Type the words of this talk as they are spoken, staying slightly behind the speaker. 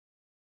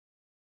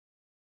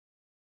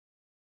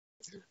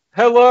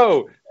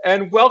Hello,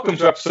 and welcome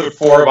to episode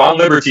 4 of On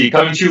Liberty,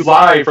 coming to you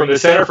live from the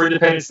Center for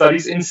Independent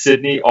Studies in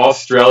Sydney,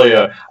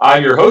 Australia.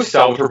 I'm your host,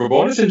 Salvatore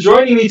Babones, and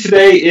joining me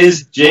today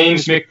is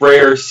James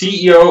McBrayer,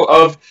 CEO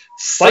of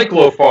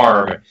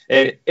Cyclopharm,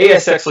 an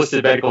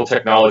ASX-listed medical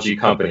technology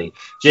company.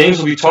 James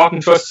will be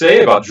talking to us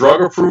today about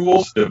drug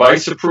approvals,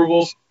 device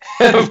approvals,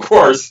 and of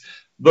course,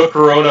 the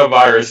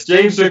coronavirus.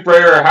 James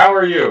McBrayer, how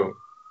are you?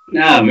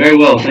 Very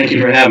well. Thank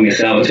you for having me,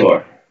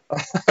 Salvatore.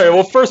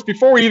 Well, first,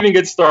 before we even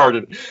get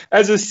started,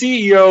 as a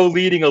CEO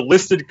leading a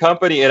listed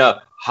company in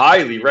a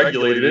highly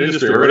regulated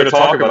industry, we're going to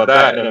talk about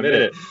that in a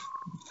minute,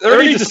 are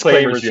there any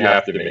disclaimers you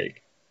have to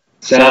make?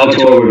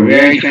 Salvatore, we're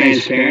very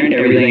transparent.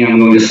 Everything I'm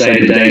going to say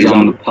today is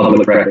on the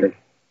public record.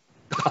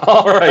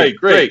 All right,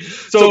 great.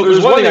 So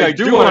there's one thing I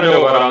do want to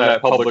know about on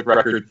that public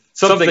record,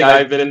 something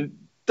I've been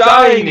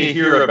dying to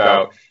hear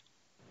about.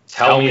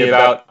 Tell me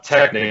about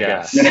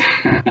Technegas.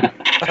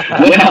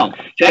 Well,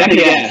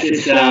 Technegas,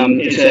 it's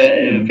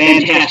a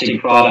fantastic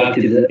product.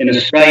 It's an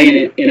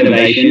Australian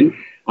innovation.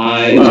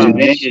 It was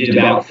invented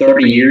about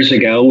 30 years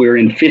ago. We're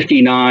in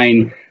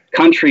 59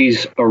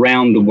 countries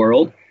around the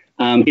world.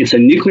 It's a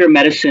nuclear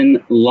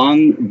medicine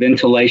lung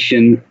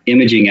ventilation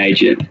imaging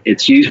agent.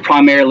 It's used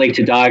primarily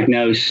to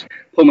diagnose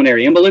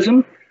pulmonary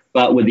embolism,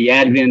 but with the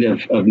advent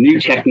of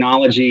new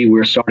technology,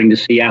 we're starting to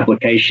see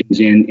applications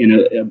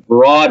in a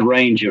broad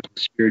range of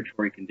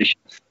respiratory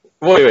conditions.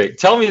 Wait.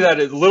 Tell me that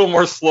a little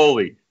more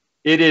slowly.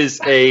 It is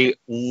a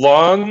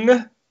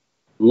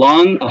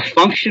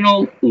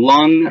functional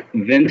lung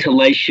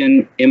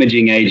ventilation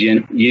imaging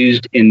agent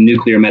used in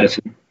nuclear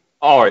medicine.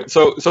 All right.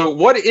 So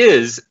what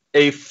is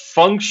a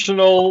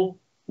functional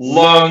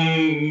lung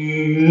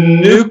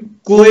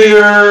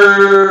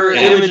nuclear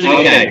imaging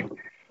agent?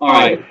 All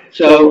right.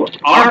 So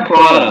our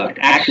product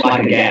acts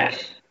like a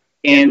gas.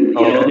 And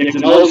there's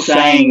an old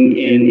saying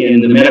in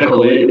the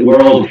medical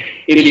world,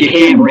 if you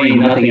can't breathe,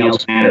 nothing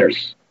else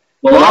matters.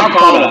 Well, our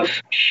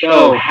products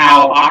show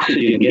how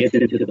oxygen gets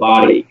into the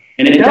body.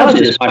 And it does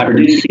this by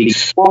producing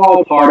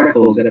small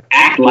particles that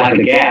act like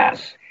a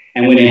gas.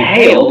 And when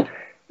inhaled,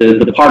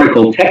 the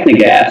particle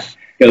Technegas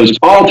goes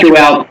all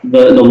throughout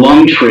the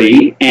lung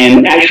tree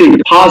and actually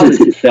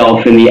deposits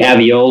itself in the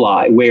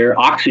alveoli, where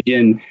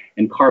oxygen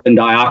and carbon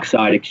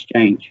dioxide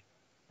exchange.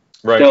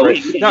 Right. So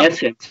in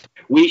essence,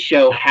 we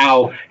show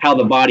how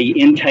the body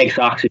intakes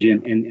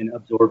oxygen and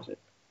absorbs it.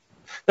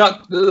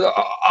 Now,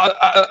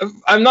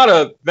 I'm not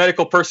a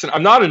medical person.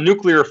 I'm not a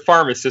nuclear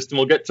pharmacist, and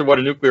we'll get to what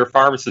a nuclear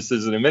pharmacist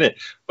is in a minute.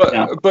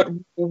 But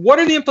what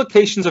are the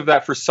implications of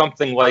that for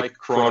something like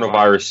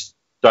coronavirus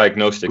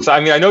diagnostics? I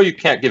mean, I know you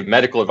can't give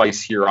medical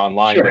advice here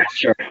online.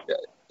 Sure.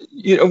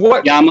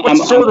 I'm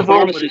a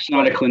pharmacist,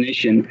 not a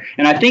clinician,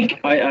 and I think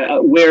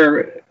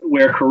where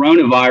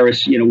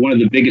coronavirus, one of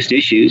the biggest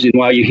issues, and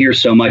why you hear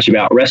so much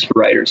about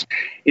respirators,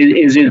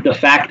 is the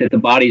fact that the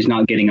body's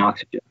not getting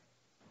oxygen.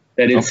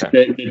 That it's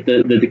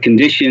the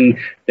condition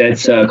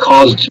that's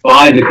caused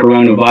by the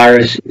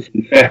coronavirus is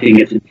infecting,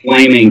 it's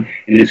inflaming,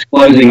 and it's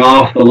closing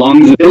off the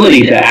lungs'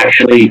 ability to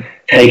actually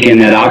take in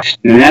that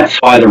oxygen. And that's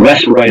why the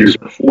respirators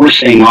are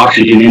forcing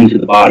oxygen into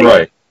the body.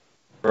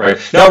 Right.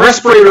 Now,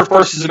 respirator, of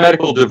course, is a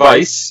medical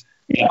device.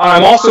 Yeah.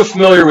 I'm also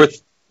familiar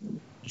with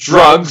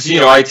drugs.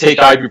 I take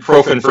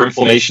ibuprofen for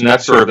inflammation,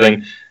 that sort of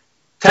thing.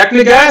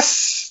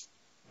 Technegas?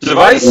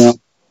 Device?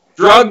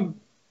 Drug?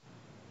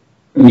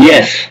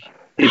 Yes.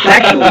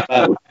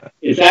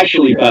 It's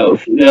actually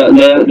both.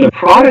 The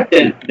product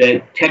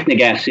that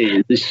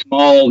Technegas is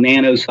small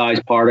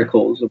nano-sized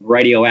particles of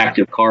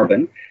radioactive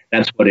carbon.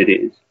 That's what it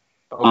is.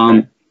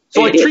 Okay.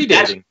 So like tree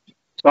dating.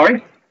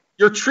 Sorry?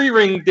 You're tree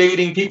ring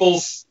dating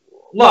people's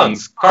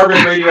lungs,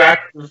 carbon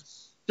radioactive,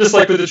 just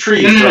like with the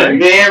trees, right?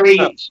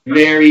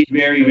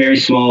 Very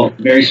small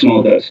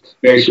doses.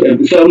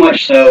 So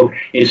much so,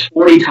 it's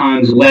 40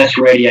 times less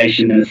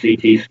radiation than a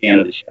CT scan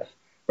of the chest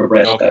for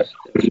breast test.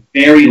 It's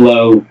very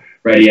low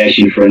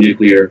radiation for a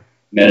nuclear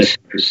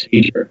medicine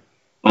procedure.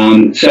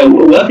 So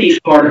what these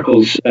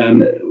particles,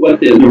 what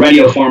the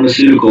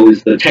radio-pharmaceutical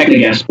is the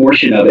Technegas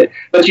portion of it,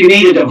 but you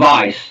need a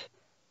device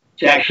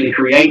to actually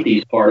create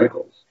these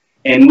particles.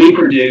 And we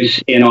produce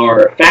in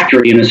our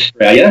factory in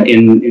Australia,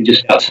 in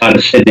just outside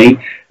of Sydney,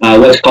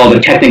 what's called a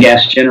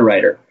Technegas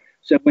generator.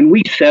 So when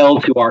we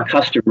sell to our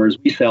customers,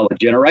 we sell a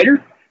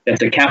generator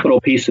that's a capital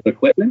piece of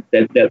equipment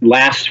that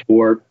lasts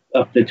for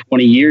up to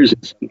 20 years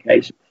in some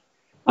cases.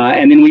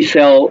 And then we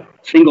sell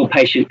single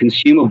patient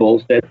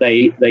consumables that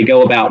they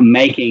go about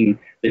making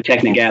the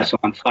Technegas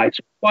on site.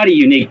 So quite a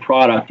unique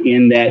product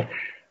in that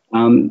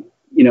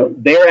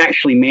they're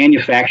actually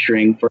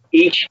manufacturing for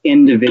each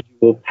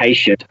individual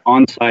patient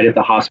on site at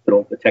the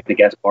hospital the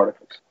Technegas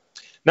particles.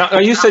 Now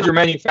you said you're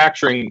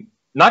manufacturing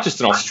not just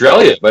in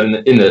Australia, but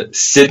in the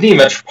Sydney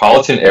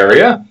metropolitan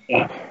area.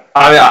 Yeah.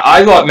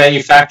 I thought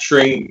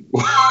manufacturing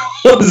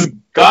was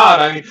God.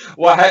 I mean,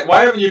 why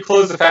haven't you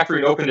closed the factory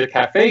and opened a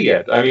cafe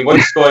yet? I mean,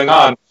 what's going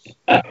on?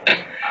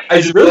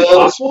 Is it really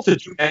possible to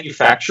do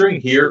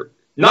manufacturing here?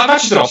 Not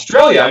just in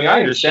Australia. I mean,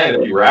 I understand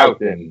if you were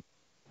out in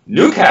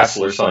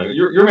Newcastle or something.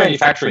 You're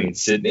manufacturing in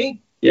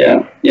Sydney?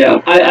 Yeah.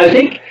 I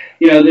think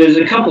there's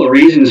a couple of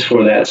reasons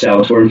for that,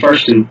 Salvatore. And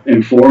first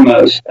and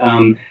foremost,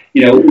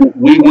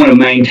 we want to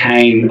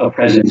maintain a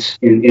presence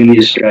in the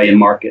Australian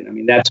market. I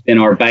mean, that's been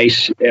our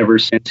base ever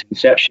since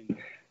inception,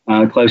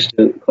 close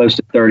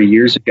to 30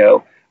 years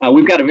ago.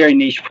 We've got a very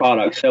niche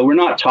product, so we're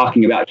not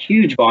talking about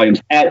huge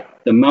volumes at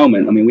the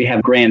moment. I mean, we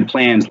have grand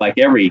plans like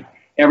every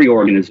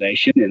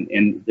organization,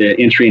 and the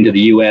entry into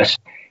the U.S.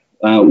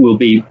 Will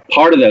be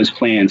part of those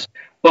plans.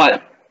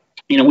 But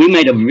we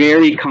made a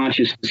very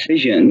conscious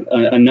decision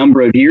a number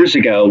of years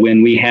ago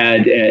when we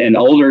had an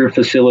older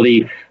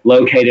facility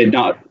located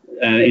not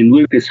in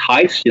Lucas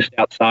Heights, just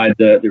outside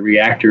the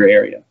reactor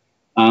area.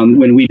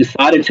 When we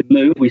decided to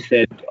move, we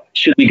said,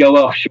 should we go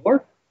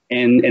offshore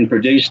and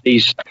produce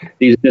this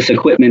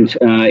equipment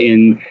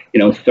in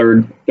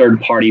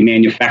third party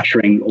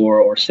manufacturing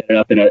or set it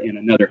up in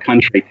another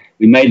country?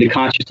 We made the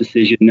conscious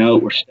decision, no,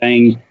 we're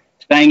staying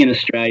in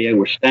Australia,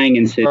 we're staying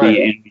in Sydney,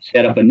 right. And we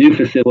set up a new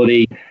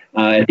facility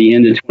at the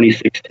end of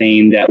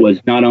 2016 that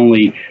was not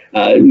only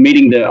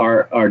meeting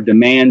our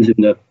demands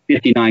in the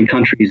 59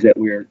 countries that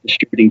we're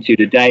distributing to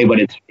today, but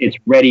it's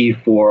ready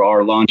for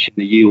our launch in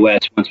the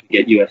U.S. once we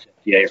get U.S.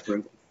 FDA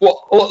approval.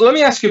 Well, let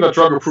me ask you about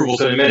drug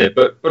approvals in a minute,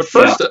 but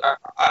first,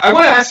 I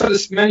want to ask about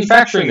this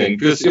manufacturing thing,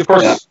 because, of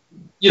course,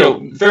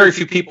 very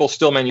few people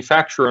still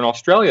manufacture in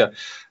Australia.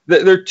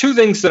 There are two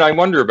things that I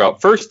wonder about.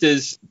 First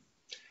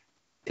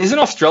isn't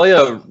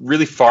Australia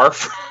really far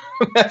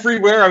from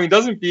everywhere? I mean,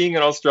 doesn't being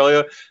in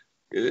Australia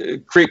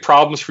create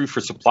problems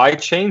for supply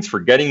chains, for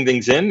getting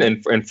things in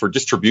and for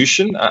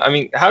distribution? I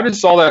mean, how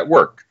does all that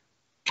work?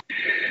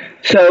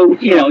 So,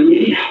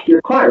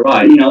 you're quite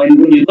right. And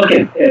when you look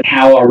at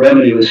how our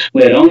revenue is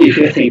split, only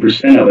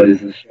 15% of it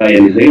is Australia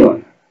and New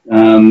Zealand.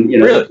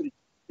 Really?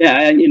 Yeah,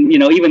 and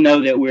even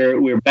though that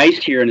we're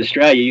based here in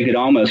Australia, you could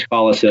almost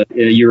call us a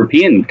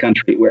European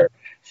country where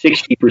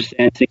 60%,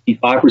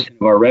 65%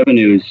 of our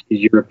revenue is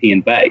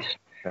European based.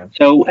 Okay.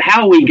 So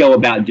how we go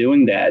about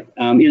doing that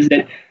is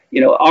that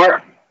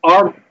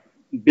our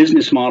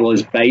business model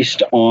is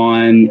based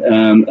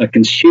on a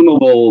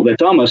consumable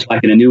that's almost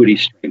like an annuity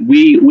stream.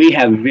 We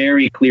have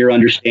very clear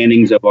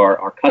understandings of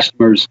our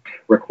customers'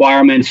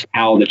 requirements,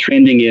 how the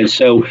trending is.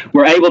 So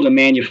we're able to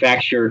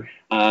manufacture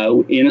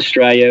in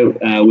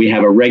Australia. We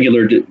have a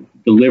regular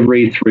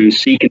delivery through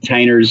sea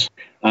containers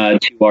to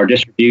our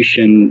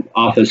distribution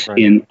office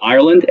in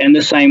Ireland, and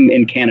the same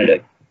in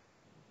Canada.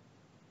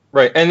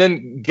 Right, and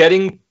then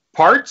getting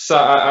parts.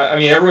 I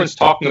mean, everyone's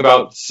talking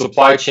about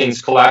supply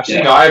chains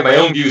collapsing. Yeah. I have my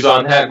own views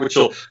on that, which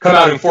will come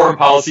out in Foreign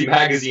Policy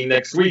magazine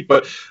next week.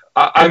 But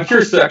I'm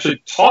curious to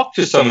actually talk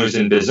to someone who's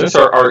in business.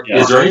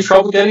 Is there any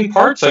trouble getting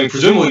parts? I mean,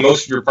 presumably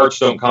most of your parts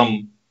don't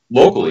come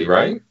locally,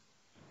 right?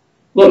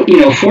 Well,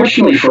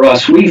 fortunately for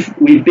us, we've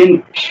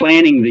been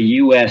planning the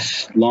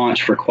U.S.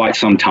 launch for quite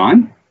some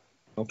time.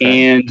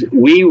 Okay. And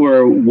we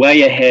were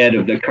way ahead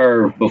of the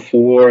curve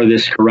before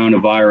this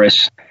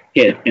coronavirus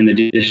hit in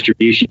the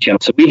distribution channel.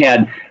 So we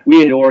had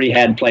already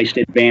placed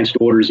advanced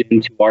orders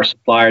into our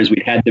suppliers.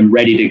 We'd had them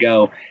ready to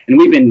go, and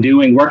we've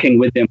been working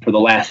with them for the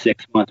last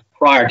 6 months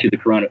prior to the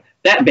corona.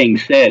 That being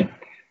said,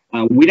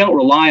 we don't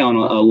rely on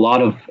a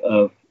lot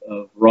of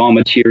raw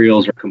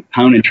materials or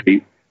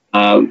componentry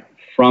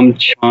from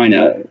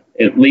China,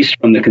 at least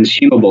from the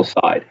consumable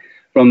side.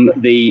 From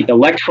the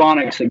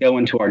electronics that go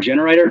into our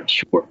generator,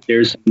 sure,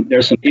 there's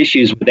some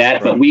issues with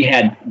that, but we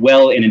had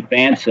well in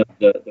advance of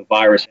the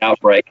virus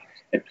outbreak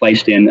had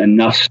placed in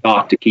enough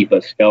stock to keep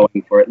us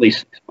going for at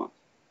least 6 months.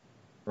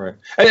 Right.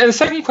 And the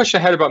second question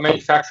I had about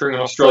manufacturing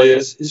in Australia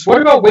is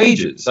what about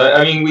wages?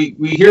 I mean,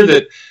 we hear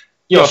that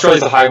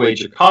Australia's a high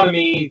wage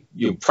economy,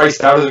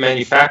 priced out of the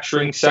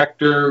manufacturing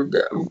sector.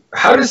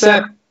 How does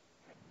that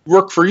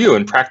work for you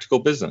in practical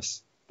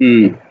business?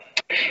 From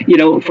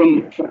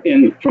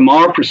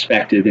our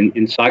perspective in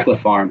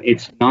Cyclopharm,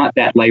 it's not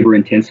that labor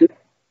intensive.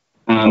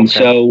 Okay.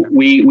 So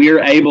we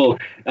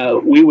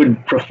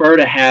would prefer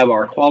to have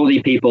our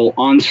quality people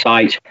on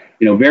site,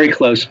 very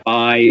close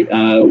by,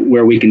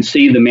 where we can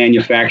see the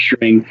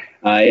manufacturing,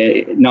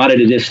 not at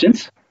a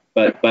distance,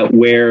 but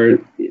where,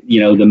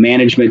 the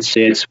management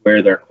sits,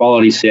 where their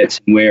quality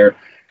sits, and where,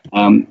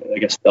 I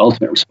guess the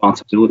ultimate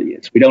responsibility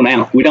is. We don't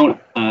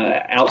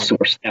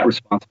outsource that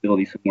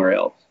responsibility somewhere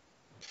else.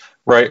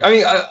 Right. I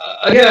mean,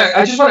 again,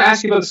 I just want to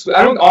ask you about this.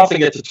 I don't often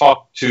get to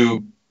talk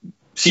to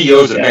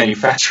CEOs of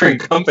manufacturing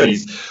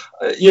companies.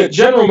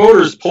 General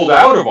Motors pulled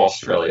out of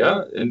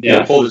Australia and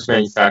pulled its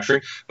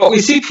manufacturing, but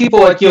we see people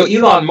like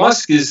Elon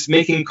Musk is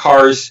making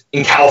cars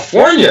in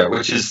California,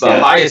 which is the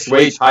highest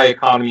wage, high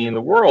economy in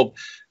the world,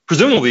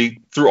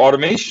 presumably through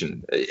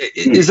automation.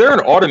 Is there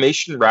an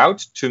automation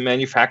route to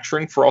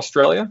manufacturing for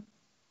Australia?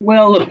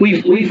 Well, look,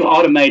 we've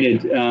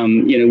automated.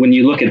 When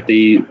you look at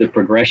the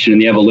progression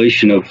and the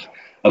evolution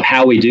of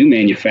how we do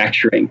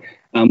manufacturing,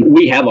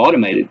 we have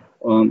automated.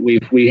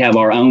 We have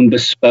our own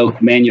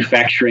bespoke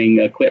manufacturing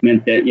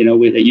equipment that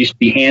that used to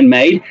be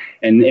handmade,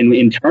 and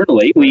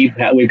internally we've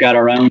got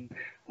our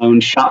own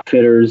shop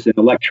fitters and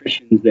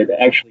electricians that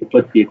actually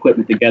put the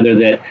equipment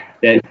together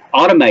that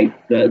automate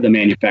the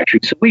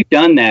manufacturing. So we've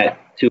done that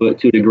to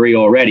a degree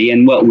already,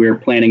 and what we're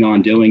planning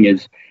on doing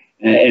is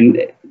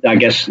and I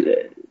guess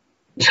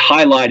it's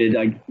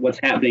highlighted what's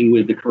happening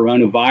with the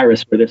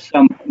coronavirus, where there's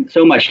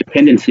so much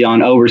dependency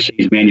on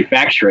overseas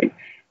manufacturing.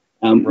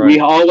 We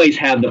always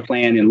have the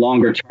plan in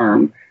longer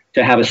term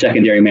to have a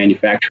secondary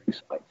manufacturing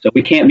site. So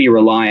we can't be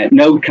reliant.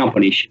 No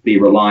company should be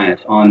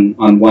reliant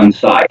on one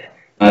site.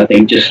 I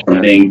think just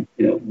from being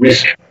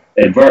risk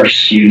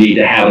adverse, you need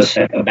to have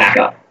a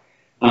backup.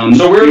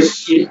 So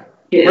where's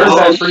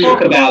that for you?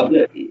 Talk about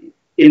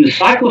in the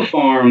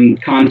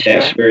cyclopharm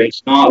context, where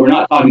we're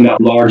not talking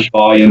about large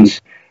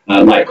volumes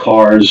like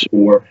cars,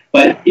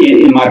 but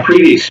in my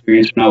previous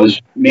experience, when I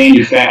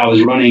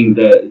was running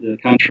the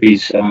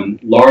country's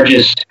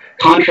largest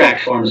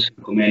contract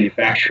pharmaceutical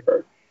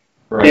manufacturer.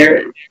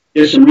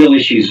 There's some real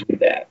issues with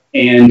that.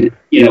 And,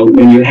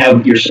 when you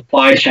have your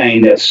supply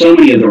chain, that so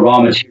many of the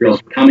raw materials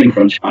are coming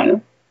from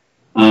China,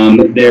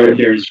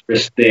 there's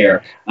risk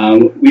there.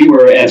 We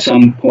were at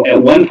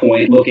one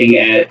point looking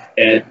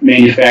at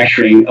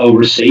manufacturing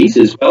overseas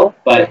as well,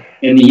 but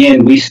in the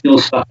end, we still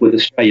stuck with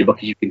Australia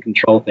because you can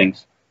control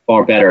things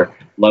far better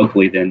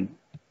locally than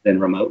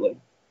remotely.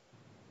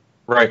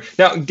 Right.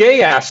 Now,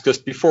 Gay asked us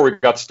before we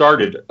got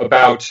started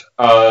about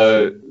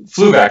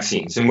flu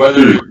vaccines and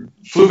whether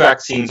flu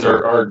vaccines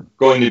are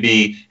going to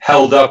be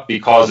held up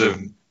because of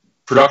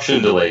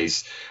production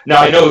delays.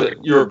 Now, I know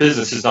that your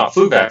business is not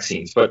flu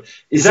vaccines, but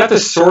is that the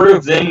sort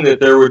of thing that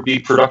there would be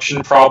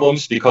production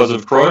problems because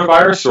of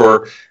coronavirus,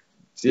 or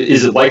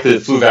is it like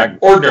the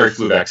ordinary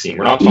flu vaccine?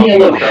 We're not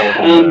talking about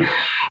that.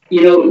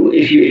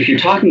 If you're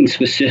talking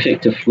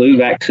specific to flu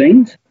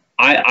vaccines,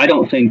 I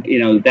don't think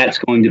that's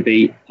going to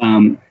be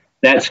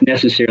that's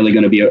necessarily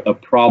going to be a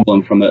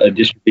problem from a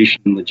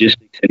distribution and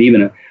logistics. And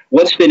even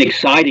what's been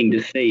exciting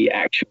to see,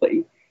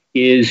 actually,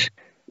 is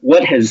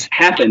what has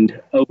happened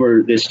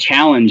over this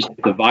challenge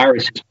that the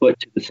virus has put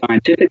to the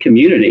scientific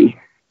community.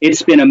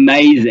 It's been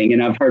amazing.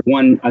 And I've heard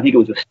I think it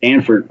was a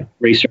Stanford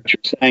researcher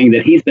saying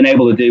that he's been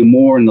able to do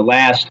more in the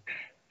last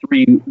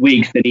 3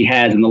 weeks than he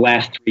has in the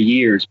last 3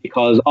 years,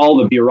 because all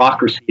the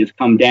bureaucracy has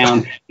come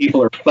down.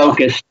 People are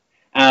focused.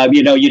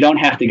 You don't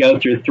have to go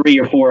through 3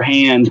 or 4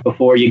 hands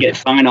before you get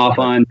sign off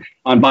on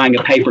buying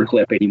a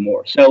paperclip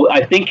anymore. So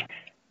I think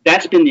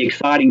that's been the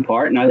exciting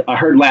part. And I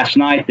heard last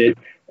night that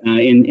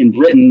in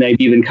Britain, they've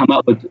even come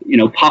up with,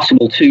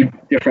 possible 2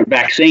 different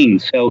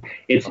vaccines. So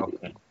it's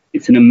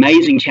an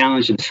amazing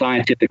challenge to the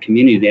scientific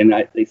community, and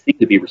they seem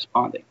to be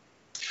responding.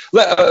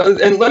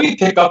 And let me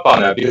pick up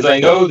on that, because I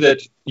know that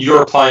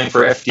you're applying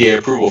for FDA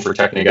approval for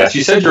Technegas.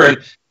 You said you're in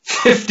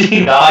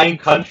 59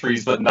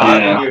 countries, but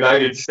not in the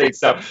United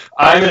States. Now,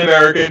 I'm an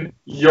American.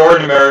 You're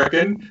an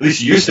American. At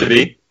least you used to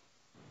be.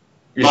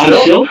 I'm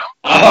still.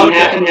 I'm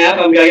half and half.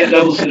 I'm going to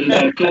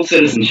get dual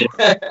citizenship.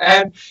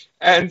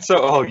 And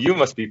so, you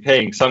must be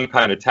paying some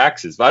kind of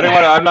taxes. But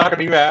I'm not going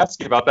to even ask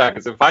you about that,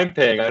 because if I'm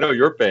paying, I know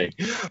you're paying.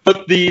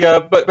 But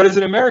but as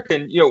an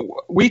American,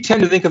 we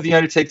tend to think of the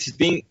United States as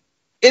being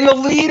in the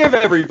lead of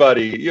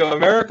everybody.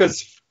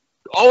 America's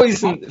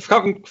always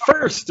coming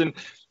first, and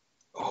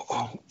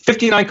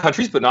 59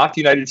 countries, but not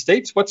the United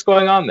States. What's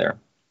going on there?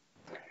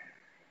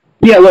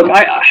 Yeah, look,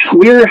 I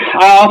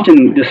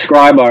often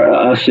describe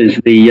us as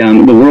the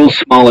world's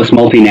smallest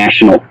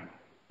multinational.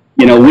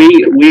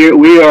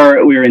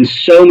 We're in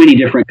so many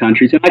different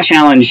countries, and I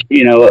challenge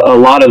a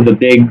lot of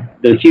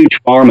the huge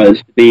pharmas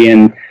to be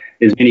in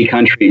as many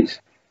countries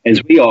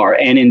as we are,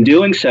 and in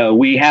doing so,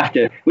 we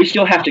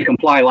still have to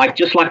comply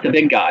just like the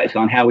big guys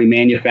on how we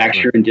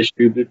manufacture and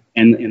distribute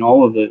and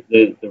all of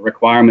the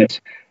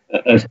requirements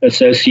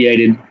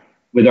associated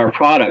with our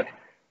product.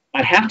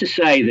 I'd have to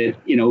say that,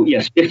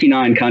 yes,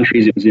 59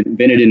 countries. It was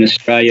invented in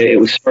Australia. It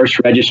was first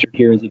registered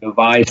here as a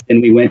device. Then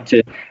we went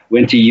to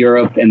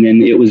Europe, and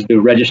then it was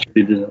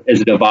registered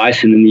as a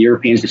device. And then the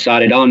Europeans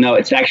decided, oh no,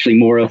 it's actually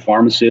more of a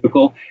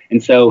pharmaceutical.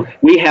 And so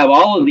we have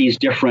all of these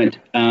different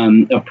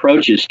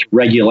approaches to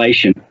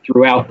regulation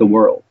throughout the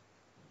world.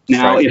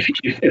 Now,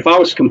 if I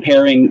was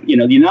comparing,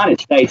 the United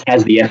States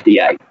has the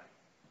FDA,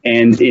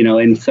 and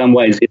in some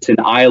ways it's an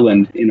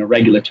island in a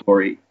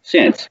regulatory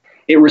sense.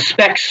 It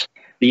respects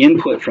the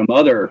input from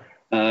other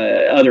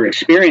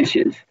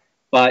experiences,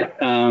 but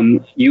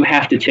you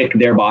have to tick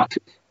their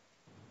boxes.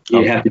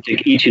 You have to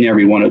tick each and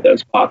every one of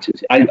those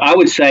boxes. I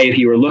would say, if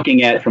you were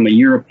looking at it from a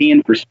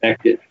European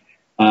perspective,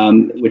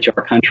 which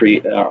our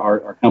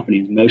company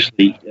is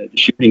mostly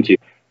distributing to,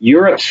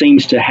 Europe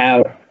seems to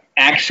have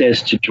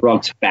access to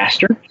drugs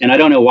faster, and I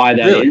don't know why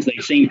that is.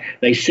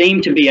 They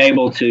seem to be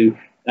able to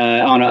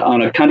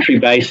on a country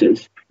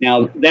basis.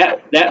 Now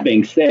that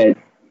being said,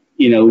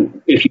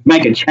 if you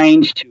make a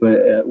change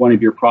to one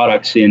of your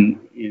products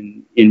in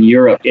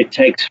Europe, it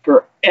takes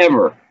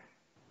forever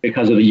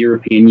because of the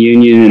European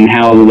Union and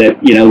how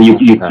that,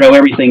 you throw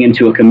everything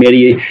into a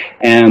committee,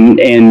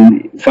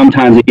 and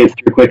sometimes it gets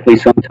through quickly,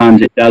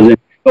 sometimes it doesn't.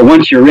 But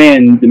once you're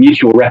in, the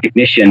mutual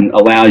recognition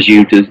allows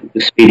you to the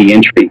speedy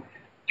entry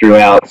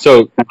throughout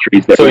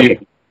countries.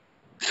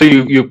 So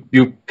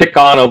you pick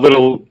on a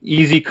little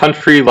easy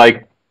country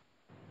like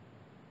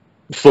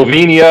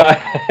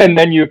Slovenia, and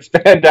then you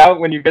expand out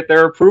when you get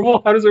their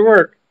approval? How does it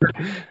work?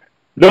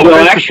 No,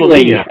 well,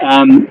 actually,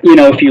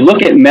 if you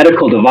look at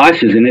medical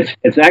devices, and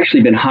it's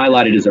actually been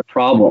highlighted as a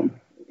problem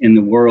in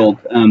the world,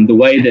 the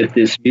way that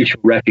this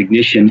mutual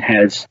recognition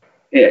has,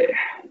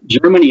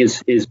 Germany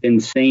has been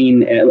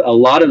seen, a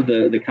lot of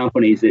the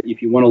companies that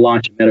if you want to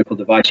launch a medical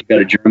device, you go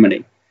to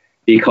Germany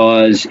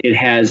because it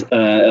has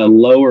a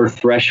lower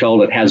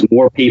threshold. It has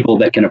more people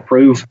that can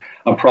approve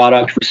a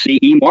product for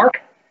CE mark.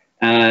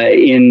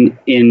 In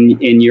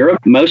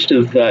Europe, most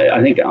of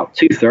I think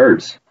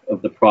 2/3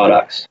 of the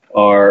products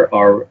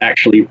are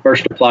actually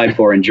first applied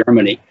for in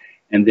Germany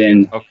and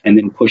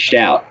then pushed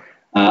out.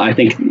 I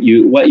think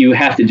what you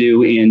have to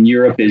do in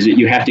Europe is that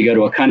you have to go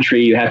to a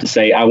country. You have to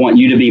say, I want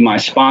you to be my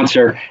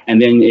sponsor.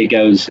 And then it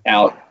goes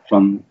out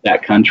from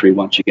that country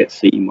once you get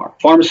CE mark.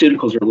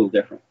 Pharmaceuticals are a little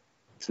different.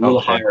 It's a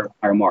little higher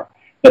mark.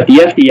 But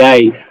the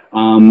FDA,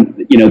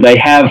 they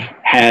have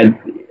had,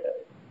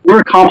 we're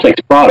a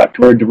complex product.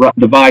 We're a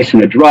device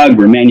and a drug.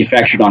 We're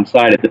manufactured on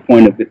site at the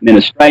point of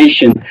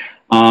administration.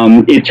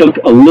 It took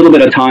a little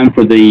bit of time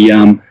for the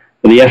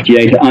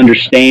FDA to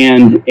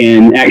understand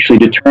and actually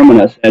determine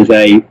us as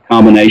a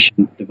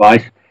combination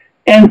device.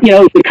 And,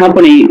 the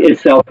company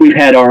itself, we've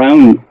had our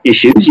own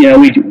issues.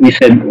 We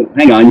said,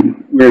 hang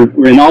on,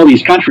 we're in all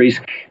these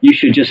countries. You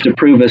should just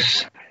approve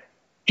us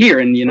here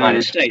in the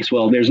United States.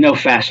 Well, there's no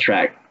fast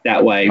track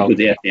that way with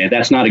the FDA.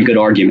 That's not a good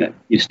argument.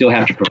 You still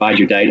have to provide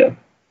your data.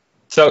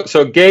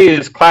 So Gay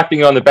is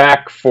clapping on the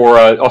back for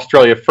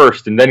Australia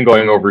first and then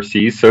going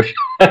overseas. So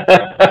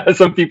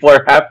some people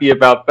are happy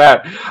about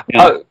that.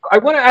 Yeah. I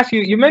want to ask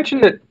you, you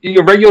mentioned that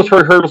your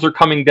regulatory hurdles are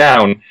coming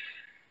down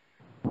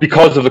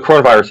because of the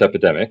coronavirus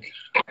epidemic.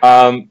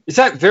 Is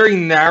that very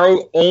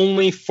narrow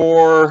only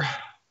for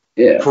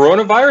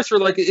coronavirus,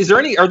 or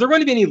are there going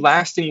to be any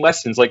lasting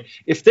lessons? Like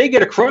if they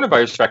get a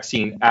coronavirus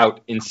vaccine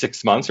out in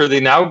 6 months, are they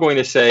now going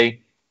to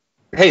say,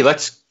 hey,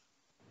 let's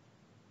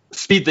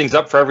speed things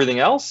up for everything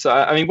else?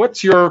 I mean,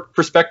 what's your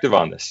perspective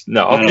on this?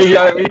 No, we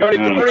don't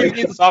even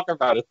need to talk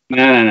about it.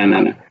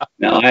 No.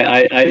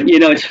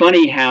 It's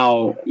funny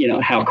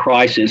how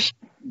crisis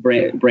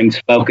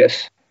brings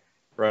focus.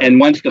 Right.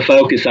 And once the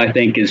focus, I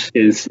think, is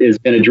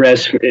been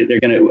addressed,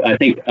 I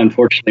think,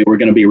 unfortunately, we're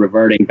going to be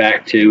reverting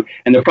back to,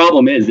 and the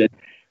problem is that,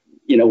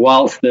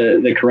 whilst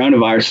the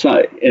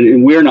coronavirus,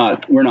 and we're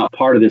not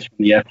part of this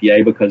from the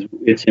FDA because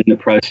it's in the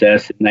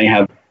process and they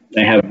have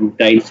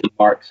dates and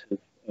marks of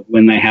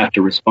when they have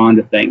to respond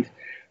to things.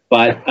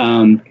 But,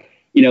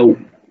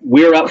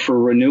 we're up for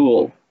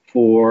renewal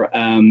for,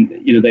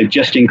 they've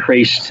just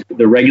increased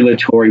the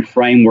regulatory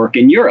framework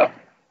in Europe,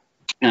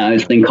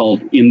 this thing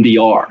called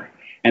MDR.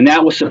 And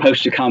that was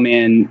supposed to come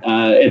in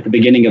at the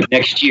beginning of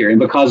next year. And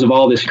because of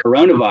all this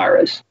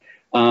coronavirus,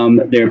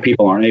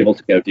 people aren't able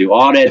to go do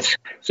audits.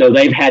 So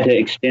they've had to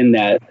extend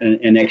that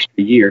an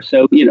extra year.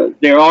 So,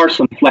 there are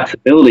some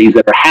flexibilities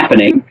that are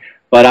happening,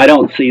 but I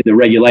don't see the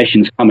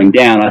regulations coming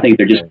down. I think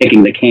they're just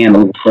kicking the can a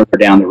little further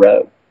down the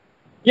road.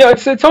 Yeah,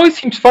 it always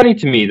seems funny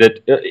to me that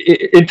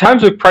in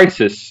times of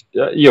crisis,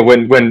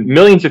 when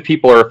millions of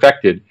people are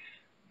affected,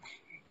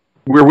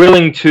 we're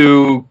willing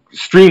to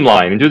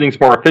streamline and do things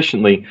more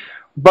efficiently.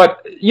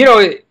 But,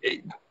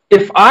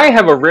 if I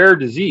have a rare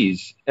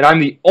disease and I'm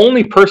the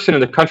only person in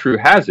the country who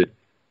has it,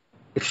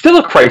 it's still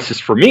a crisis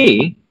for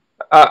me.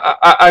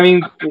 I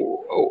mean,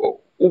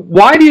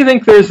 why do you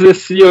think there's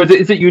this,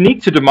 is it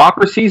unique to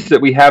democracies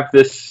that we have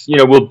this,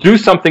 we'll do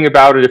something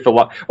about it if a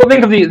lot, well,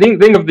 think of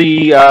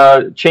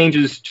the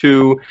changes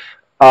to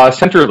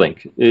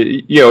Centrelink.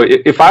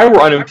 If I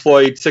were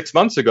unemployed 6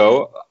 months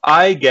ago,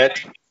 I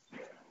get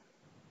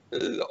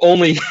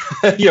only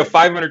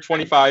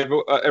 525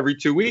 every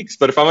 2 weeks,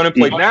 but if I'm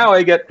unemployed now,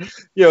 I get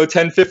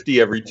 1050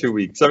 every 2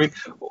 weeks. I mean,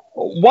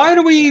 why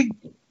don't we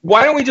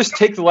just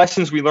take the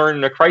lessons we learn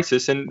in a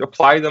crisis and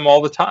apply them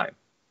all the time?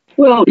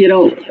 Well,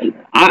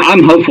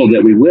 I'm hopeful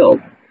that we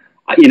will.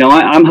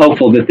 I'm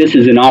hopeful that this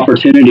is an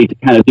opportunity to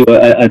kind of do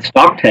a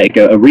stock take,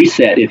 a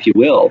reset, if you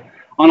will,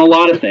 on a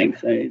lot of things,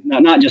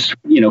 not just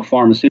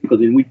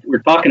pharmaceuticals. And we're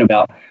talking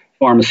about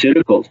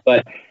pharmaceuticals,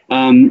 but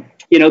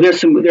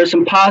there's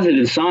some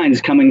positive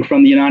signs coming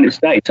from the United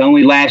States.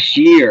 Only last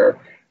year,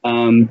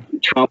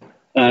 Trump,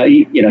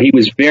 he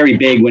was very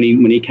big when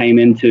he came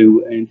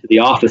into the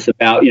office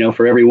about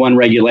for every one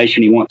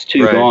regulation he wants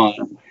two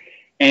gone,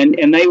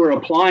 and they were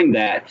applying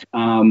that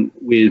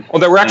with.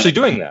 Well, they were actually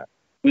doing that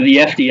with the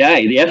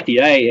FDA. The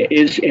FDA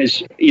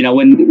is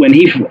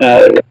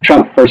when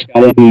Trump first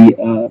got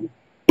in,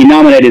 he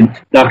nominated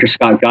Dr.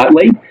 Scott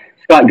Gottlieb.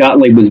 Scott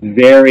Gottlieb was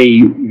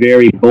very,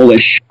 very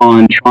bullish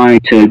on trying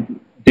to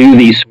do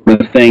these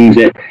sort of things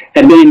that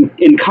had been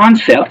in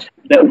concept,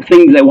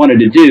 things they wanted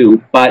to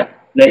do, but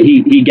that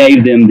he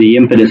gave them the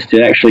impetus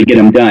to actually get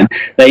them done.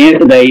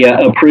 They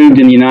approved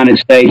in the United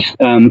States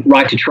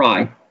right to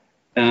try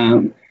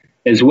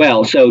as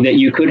well, so that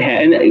you could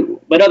have.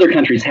 But other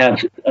countries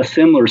have a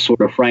similar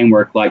sort of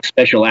framework, like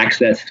special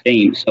access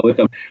schemes. So if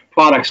a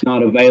product's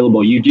not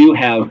available, you do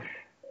have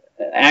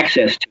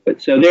access to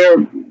it. So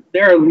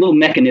there are little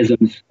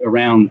mechanisms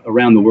around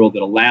the world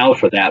that allow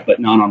for that, but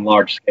not on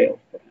large scale.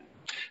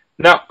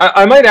 Now,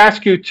 I might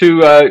ask you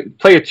to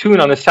play a tune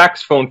on the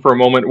saxophone for a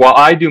moment while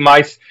I do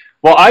my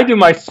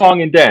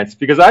song and dance,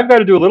 because I've got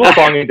to do a little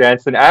song and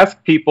dance and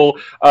ask people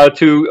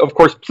to, of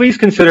course, please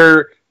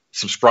consider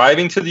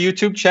subscribing to the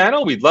YouTube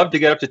channel. We'd love to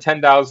get up to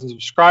 10,000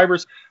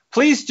 subscribers.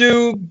 Please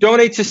do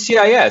donate to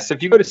CIS.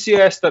 If you go to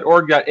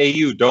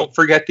cis.org.au, don't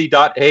forget the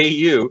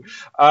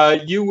 .au,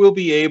 you will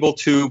be able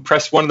to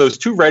press one of those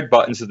two red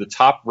buttons at the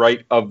top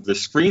right of the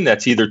screen.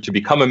 That's either to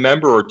become a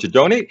member or to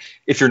donate.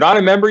 If you're not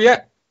a member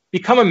yet,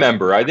 become a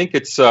member. I think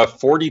it's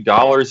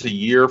 $40 a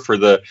year for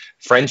the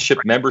friendship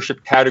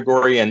membership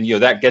category, and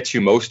that gets you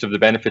most of the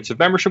benefits of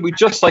membership. We'd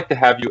just like to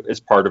have you as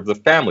part of the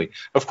family.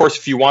 Of course,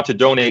 if you want to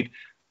donate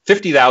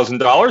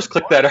 $50,000,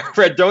 click that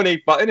red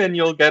donate button and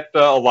you'll get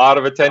a lot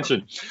of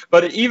attention.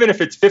 But even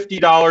if it's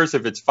 $50,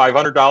 if it's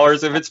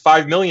 $500, if it's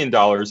 $5 million,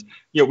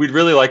 we'd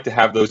really like to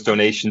have those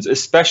donations,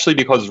 especially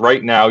because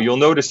right now you'll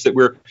notice that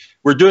we're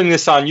doing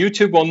this on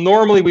YouTube. Well,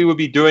 normally we would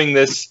be doing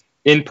this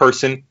in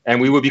person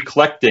and we would be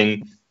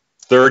collecting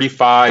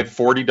 $35,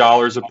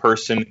 $40 a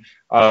person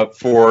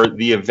for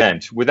the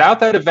event. Without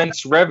that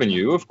event's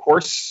revenue, of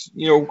course,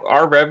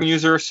 our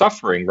revenues are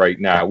suffering right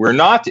now. We're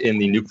not in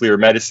the nuclear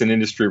medicine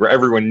industry where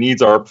everyone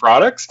needs our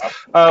products.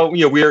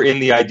 We're in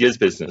the ideas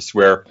business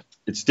where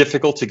it's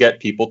difficult to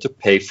get people to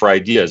pay for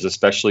ideas,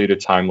 especially at a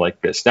time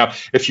like this. Now,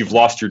 if you've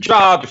lost your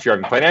job, if you're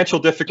having financial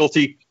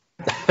difficulty,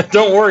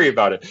 don't worry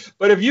about it.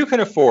 But if you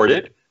can afford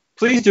it,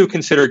 please do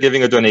consider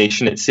giving a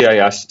donation at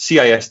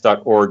cis.org.au.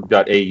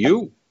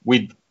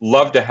 We'd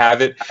love to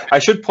have it. I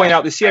should point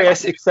out the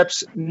CIS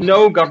accepts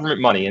no government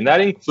money, and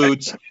that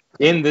includes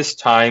in this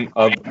time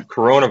of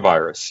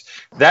coronavirus.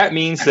 That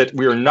means that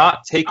we are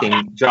not taking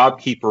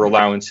JobKeeper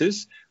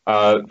allowances.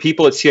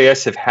 People at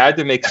CIS have had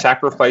to make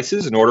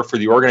sacrifices in order for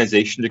the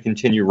organization to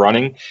continue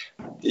running.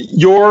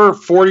 Your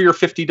 $40 or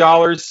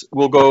 $50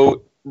 will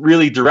go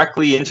really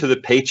directly into the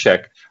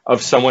paycheck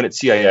of someone at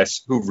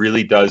CIS who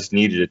really does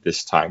need it at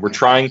this time. We're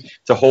trying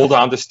to hold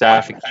on to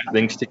staff and keep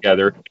things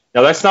together.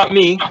 Now, that's not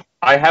me.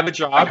 I have a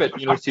job at the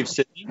University of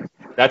Sydney.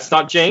 That's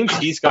not James.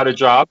 He's got a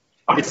job.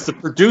 It's the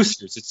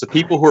producers. It's the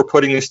people who are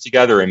putting this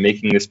together and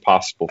making this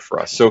possible for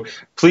us. So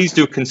please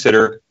do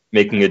consider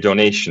making a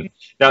donation.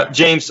 Now,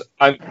 James,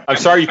 I'm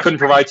sorry you couldn't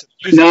provide some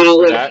music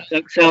for that.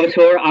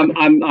 Salvatore,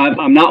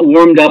 I'm not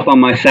warmed up on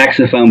my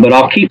saxophone, but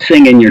I'll keep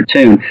singing your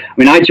tune. I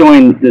mean, I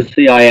joined the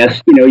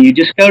CIS. You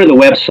just go to the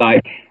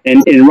website,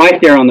 and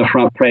right there on the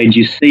front page,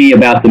 you see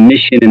about the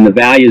mission and the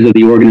values of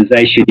the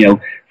organization.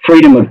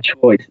 Freedom of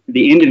choice,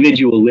 the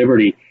individual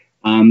liberty,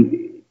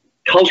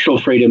 cultural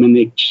freedom, and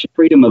the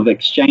freedom of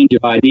exchange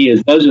of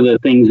ideas. Those are the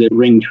things that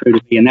ring true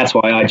to me, and that's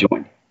why I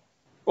joined.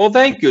 Well,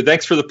 thank you.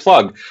 Thanks for the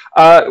plug.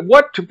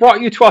 What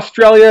brought you to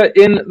Australia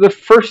in the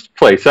first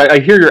place? I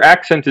hear your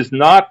accent is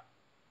not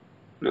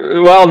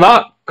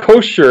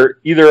kosher,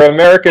 either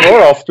American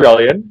or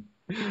Australian.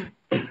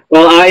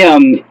 Well, I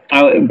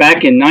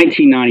back in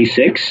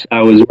 1996,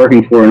 I was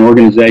working for an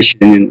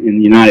organization in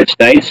the United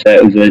States.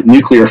 It was a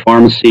nuclear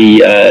pharmacy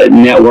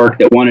network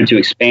that wanted to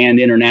expand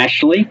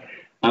internationally.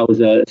 I was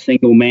a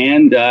single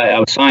man. I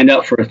was signed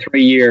up for a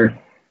three-year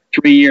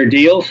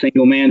deal,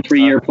 single man,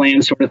 3-year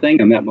plan sort of thing.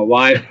 I met my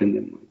wife, and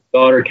then my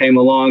daughter came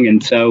along,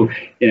 and so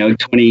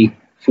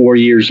 24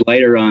 years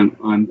later,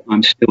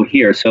 I'm still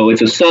here. So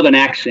it's a Southern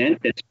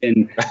accent that's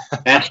been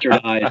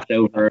bastardized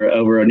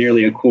over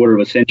nearly a quarter of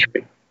a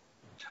century.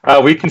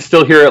 We can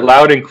still hear it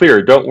loud and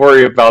clear. Don't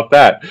worry about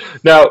that.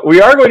 Now, we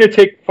are going to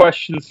take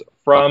questions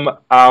from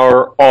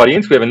our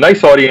audience. We have a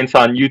nice audience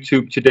on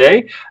YouTube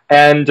today.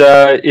 And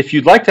if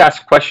you'd like to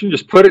ask a question,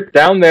 just put it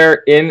down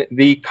there in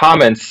the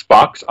comments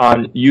box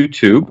on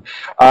YouTube.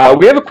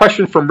 We have a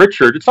question from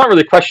Richard. It's not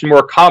really a question, more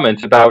a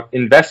comment about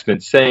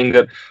investments, saying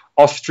that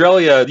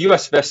the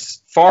U.S.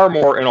 invests far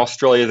more in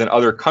Australia than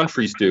other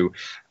countries do.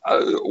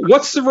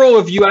 What's the role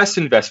of U.S.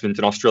 investment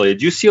in Australia?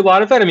 Do you see a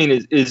lot of that? I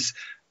mean, is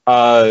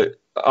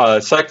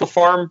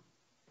Cyclopharm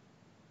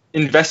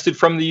invested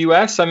from the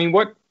U.S.? I mean,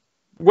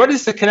 what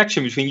is the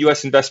connection between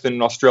U.S. investment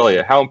and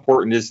Australia? How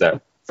important is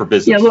that for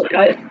business? Yeah, look,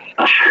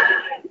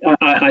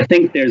 I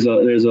think there's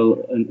a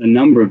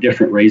number of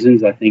different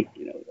reasons. I think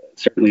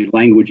certainly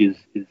language is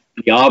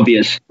the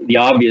obvious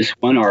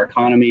one. Our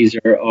economies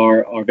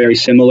are very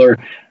similar.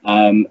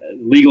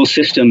 Legal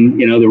system,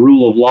 the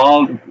rule of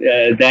law,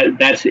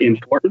 that's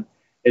important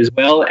as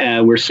well.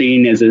 We're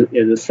seen as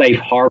a safe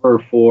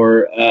harbor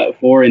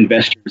for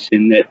investors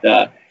in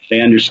that they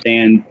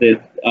understand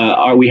that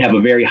we have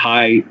a very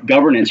high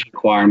governance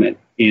requirement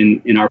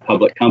in our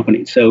public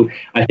companies. So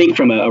I think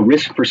from a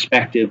risk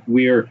perspective,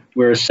 we're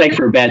a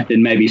safer bet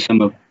than maybe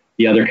some of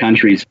the other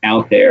countries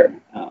out there.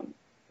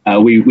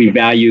 We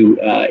value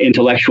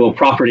intellectual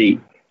property,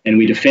 and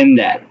we defend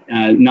that.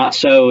 Not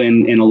so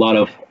in a lot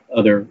of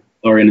other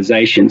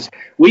organizations.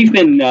 We've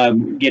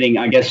been getting,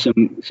 I guess,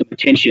 some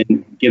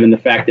attention given the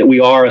fact that we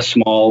are a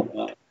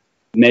small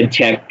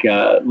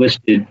medtech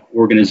listed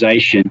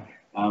organization.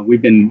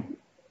 We've been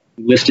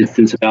listed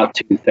since about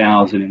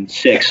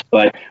 2006,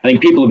 but I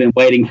think people have been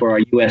waiting for our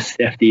US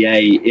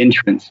FDA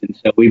entrance, and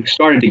so we've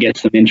started to get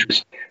some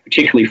interest,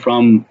 particularly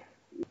from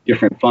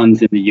different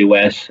funds in the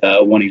U.S.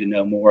 Wanting to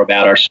know more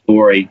about our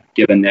story,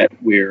 given that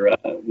we're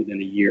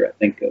within a year, I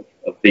think,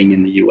 of being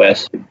in the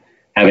U.S. and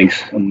having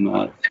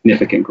some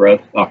significant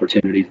growth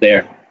opportunities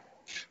there.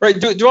 Right.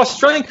 Do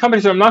Australian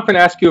companies, I'm not going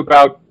to ask you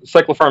about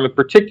Cyclopharm in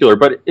particular,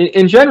 but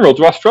in general,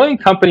 do Australian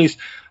companies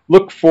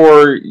look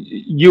for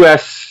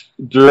U.S.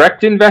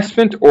 direct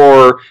investment,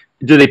 or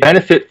do they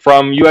benefit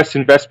from U.S.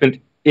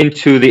 investment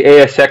into the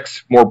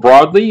ASX more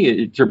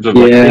broadly in terms of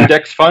like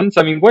index funds?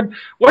 I mean,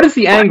 what is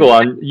the angle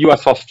on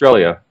U.S.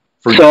 Australia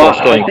for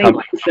Australian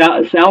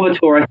companies?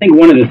 Salvatore, I think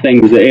one of the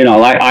things that, you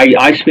know,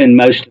 I spend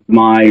most of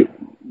my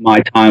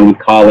time with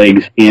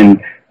colleagues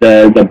in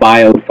the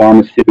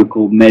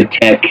biopharmaceutical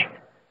medtech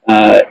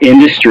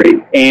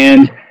industry,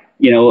 and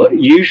you know,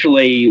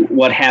 usually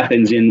what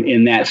happens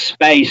in that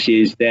space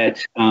is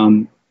that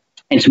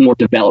it's more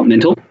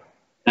developmental.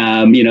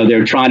 You know,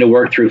 they're trying to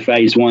work through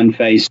phase 1,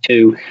 phase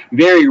 2.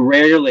 Very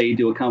rarely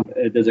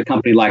does a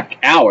company like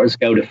ours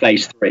go to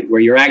phase 3,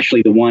 where you're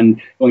actually the one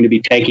going to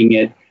be taking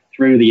it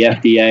through the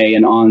FDA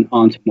and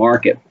onto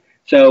market.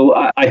 So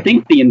I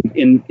think the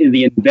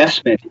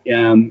investment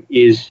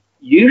is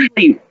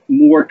usually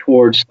more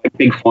towards like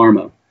big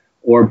pharma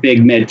or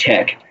big med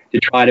tech to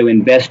try to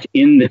invest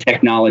in the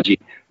technology.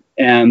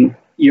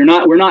 We're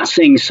not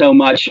seeing so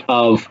much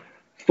of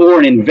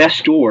foreign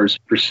investors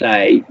per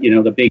se, you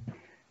know, the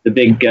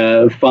big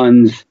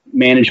funds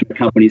management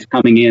companies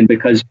coming in,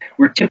 because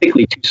we're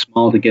typically too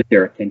small to get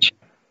their attention.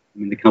 I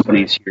mean, the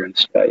companies here in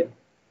Australia.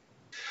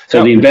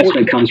 So the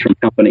investment comes from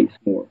companies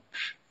more.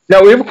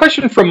 Now, we have a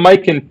question from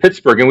Mike in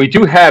Pittsburgh, and we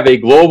do have a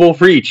global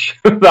reach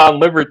on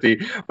Liberty.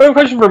 We have a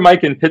question from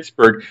Mike in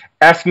Pittsburgh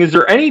asking, is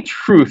there any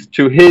truth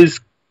to his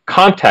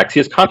contacts, he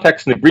has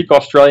contacts in the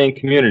Greek-Australian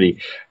community,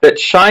 that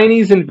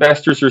Chinese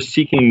investors are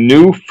seeking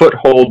new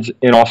footholds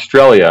in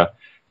Australia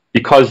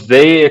because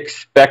they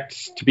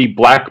expect to be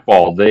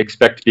blackballed, they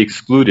expect to be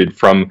excluded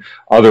from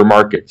other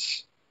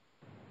markets?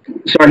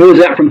 Sorry, who is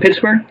that from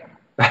Pittsburgh?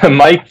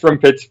 Mike from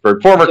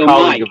Pittsburgh, former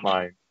colleague of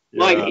mine.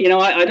 Mike, you know,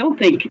 I don't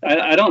think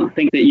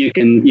that you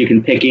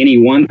can pick any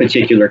one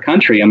particular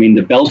country. I mean,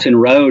 the Belt and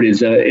Road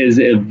is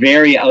a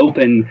very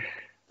open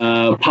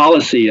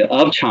policy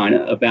of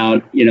China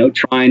about, you know,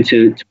 trying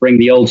to bring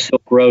the old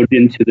Silk Road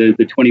into the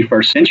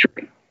 21st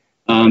century.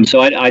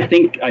 So I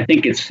think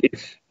it's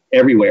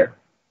everywhere.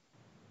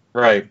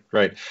 Right.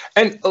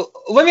 And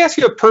let me ask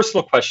you a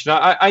personal question.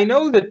 I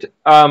know that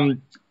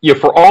you know,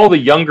 for all the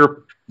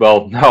younger,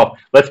 well, no,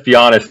 let's be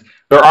honest,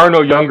 there are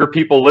no younger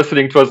people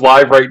listening to us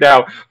live right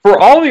now. For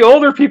all the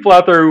older people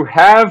out there who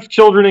have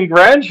children and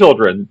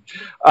grandchildren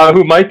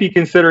who might be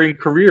considering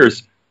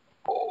careers,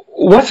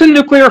 what's a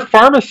nuclear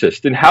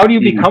pharmacist, and how do you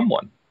become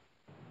one?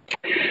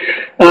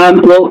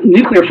 Well,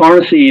 nuclear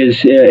pharmacy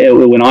is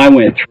when I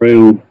went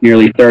through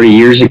nearly 30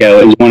 years ago.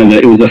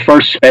 It was the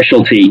first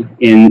specialty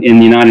in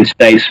the United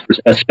States for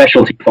a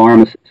specialty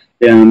pharmacist,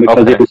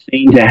 because it was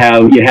seen to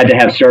have, you had to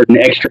have certain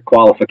extra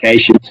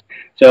qualifications.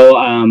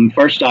 So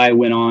first I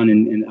went on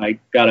and I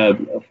got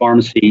a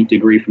pharmacy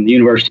degree from the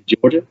University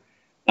of Georgia,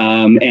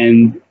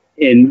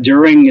 and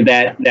during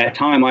that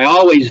time, I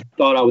always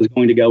thought I was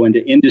going to go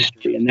into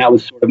industry, and that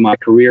was sort of my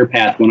career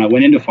path when I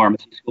went into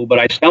pharmacy school. But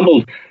I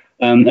stumbled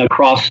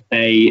across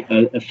a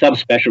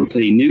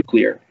subspecialty,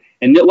 nuclear.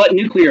 And what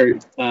nuclear is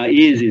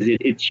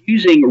it's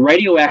using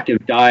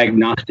radioactive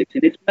diagnostics,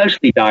 and it's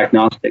mostly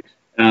diagnostics,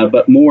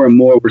 but more and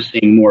more we're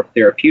seeing more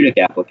therapeutic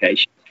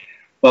applications.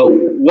 But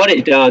what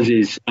it does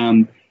is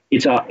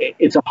it's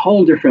a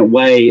whole different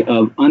way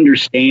of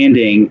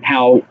understanding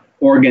how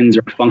organs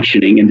are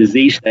functioning and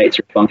disease states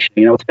are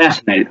functioning. And I was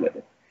fascinated with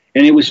it.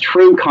 And it was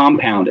true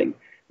compounding,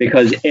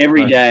 because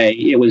every day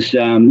it was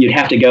you'd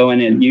have to go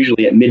in, and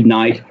usually at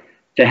midnight,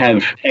 to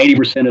have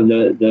 80% of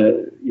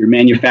your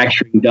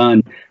manufacturing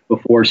done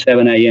before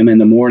 7 a.m. in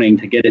the morning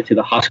to get it to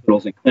the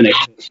hospitals and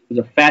clinics. It was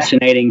a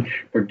fascinating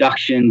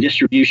production,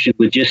 distribution,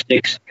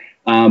 logistics,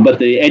 but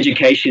the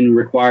education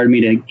required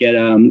me to get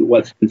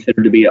what's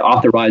considered to be an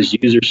authorized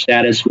user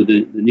status with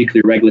the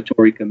Nuclear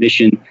Regulatory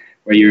Commission,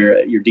 where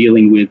you're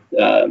dealing with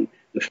the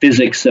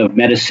physics of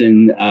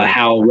medicine,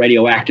 how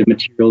radioactive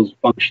materials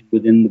function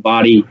within the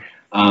body,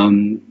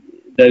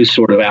 those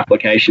sort of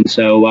applications.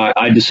 So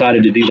I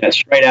decided to do that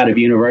straight out of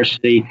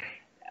university.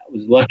 I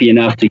was lucky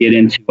enough to get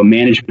into a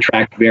management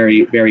track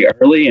very, very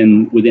early,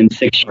 and within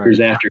 6 years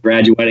after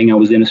graduating, I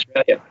was in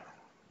Australia.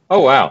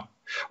 Oh, wow.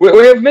 We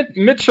have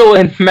Mitchell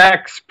and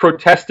Max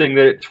protesting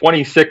that at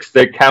 26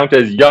 they count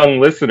as young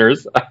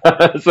listeners,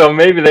 so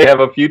maybe they have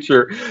a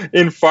future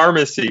in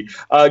pharmacy.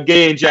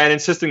 Gay and Jan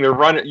insisting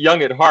they're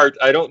young at heart.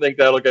 I don't think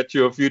that'll get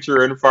you a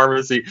future in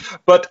pharmacy.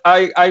 But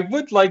I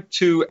would like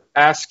to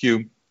ask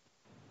you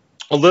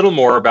a little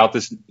more about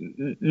this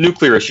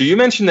nuclear issue. You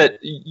mentioned that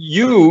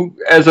you,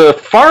 as a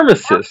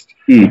pharmacist,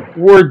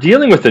 were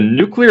dealing with the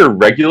Nuclear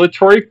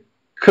Regulatory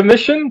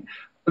Commission.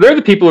 They're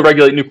the people who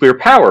regulate nuclear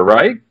power,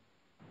 right?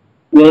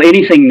 Well,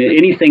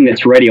 anything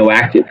that's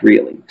radioactive,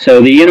 really. So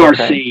the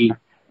NRC,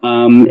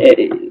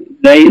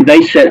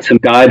 they set some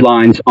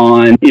guidelines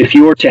on if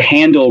you were to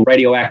handle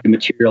radioactive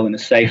material in a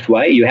safe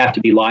way, you have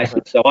to be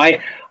licensed. So I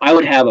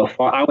would have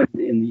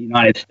in the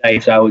United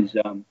States,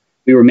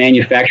 we were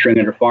manufacturing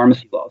under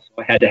pharmacy law, so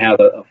I had to have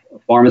a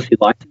pharmacy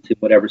license in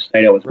whatever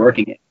state I was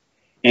working in.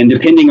 And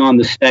depending on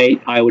the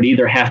state, I would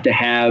either have to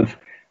have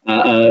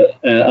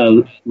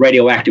a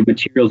radioactive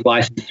materials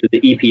license through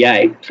the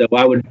EPA. So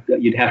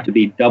you'd have to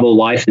be double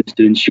licensed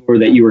to ensure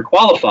that you were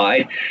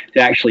qualified to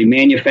actually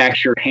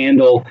manufacture,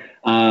 handle,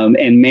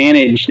 and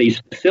manage these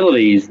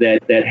facilities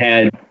that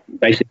had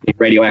basically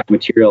radioactive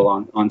material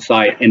on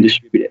site and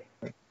distribute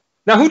it.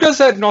 Now, who does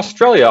that in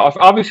Australia?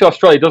 Obviously,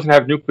 Australia doesn't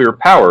have nuclear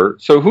power,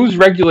 so who's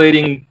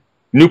regulating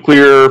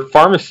nuclear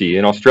pharmacy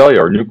in Australia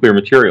or nuclear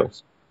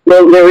materials?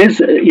 Well, there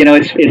is,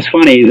 it's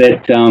funny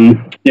that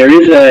there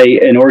is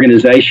an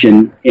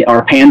organization,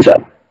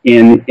 ARPANSA,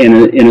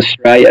 in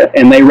Australia,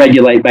 and they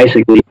regulate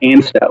basically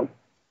ANSTO.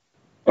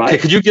 Right? Okay,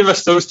 could you give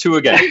us those two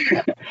again?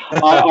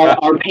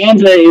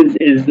 ARPANSA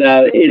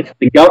it's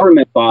the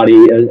government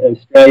body,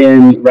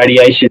 Australian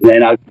Radiation,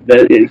 and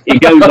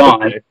it goes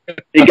on.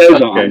 It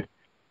goes on. Okay.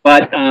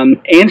 But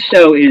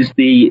ANSTO is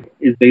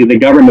the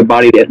government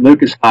body at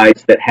Lucas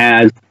Heights that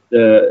has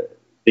the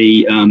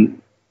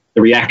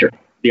reactor.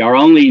 Our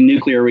only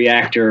nuclear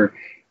reactor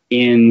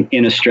in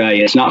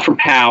Australia. It's not for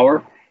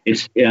power.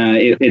 It's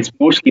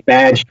mostly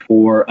badged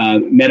for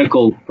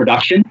medical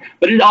production,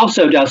 but it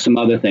also does some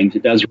other things.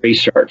 It does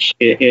research.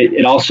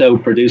 It also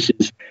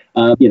produces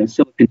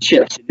silicon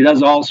chips. It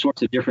does all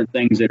sorts of different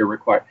things that are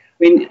required.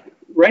 I mean,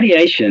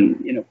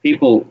 radiation.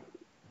 People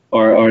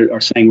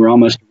are saying we're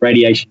almost a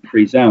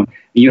radiation-free zone.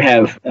 You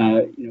have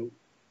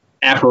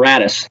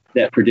apparatus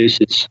that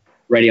produces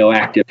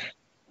radioactive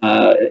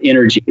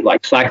energy,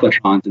 like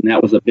cyclotrons, and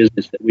that was a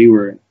business that we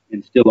were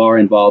and still are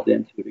involved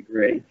in to a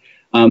degree.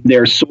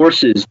 There are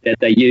sources that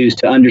they use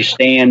to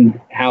understand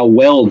how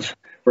welds,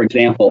 for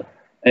example,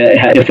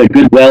 if a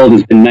good weld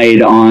has been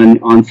made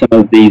on some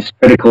of these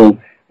critical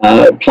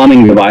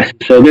plumbing devices.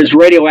 So there's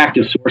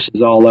radioactive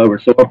sources all over.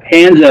 So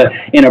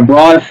ARPANSA, in a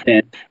broad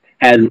sense,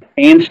 has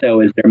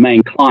ANSTO as their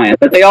main client,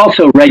 but they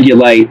also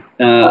regulate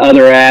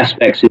other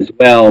aspects as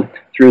well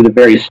through the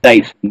various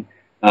states.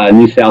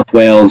 New South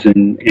Wales,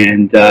 and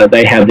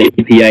they have the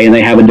EPA, and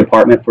they have a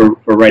department for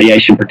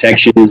radiation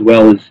protection as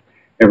well as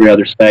every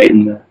other state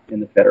in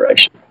the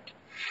Federation.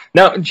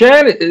 Now,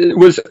 Jan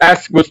was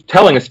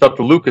telling us about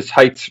the Lucas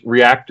Heights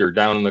reactor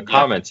down in the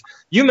comments.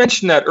 You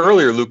mentioned that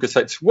earlier, Lucas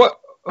Heights. What?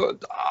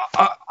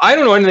 I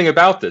don't know anything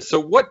about this.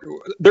 So,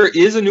 there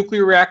is a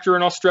nuclear reactor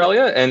in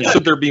Australia, and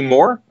should there be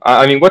more?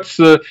 I mean, what's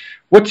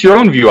your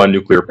own view on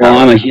nuclear power?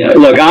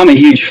 Well, I'm a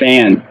huge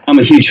fan. I'm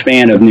a huge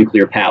fan of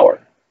nuclear power.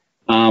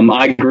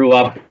 I grew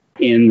up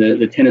in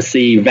the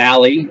Tennessee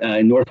Valley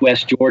in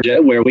northwest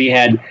Georgia, where we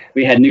had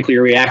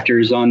nuclear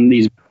reactors on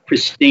these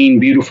pristine,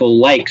 beautiful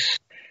lakes.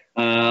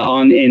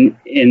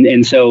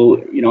 And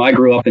so I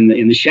grew up in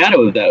the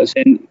shadow of those.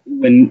 And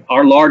when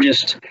our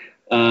largest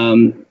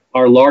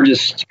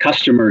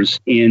customers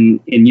in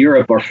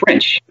Europe are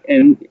French,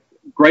 and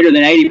greater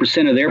than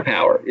 80% of their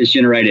power is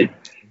generated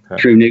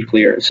through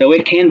nuclear. So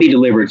it can be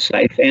delivered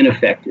safe and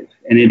effective,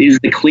 and it is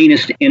the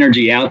cleanest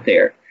energy out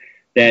there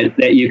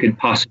that you could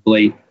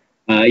possibly,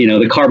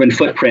 the carbon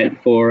footprint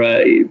for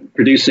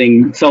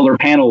producing solar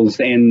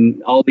panels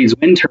and all these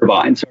wind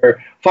turbines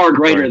are far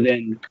greater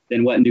than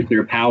what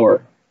nuclear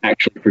power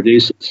actually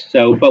produces.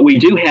 So, but we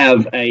do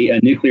have a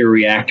nuclear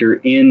reactor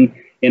in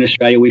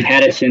Australia. We've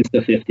had it since the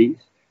 50s.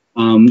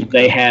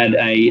 They had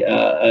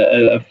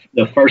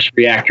the first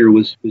reactor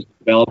was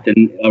developed,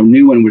 and a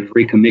new one was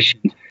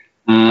recommissioned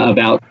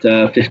about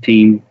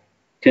 10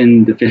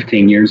 to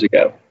 15 years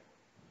ago.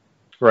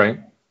 Right.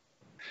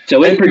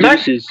 So it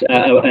produces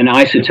an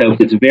isotope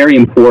that's very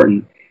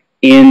important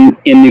in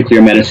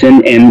nuclear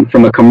medicine, and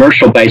from a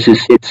commercial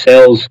basis, it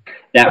sells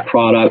that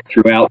product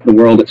throughout the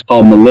world. It's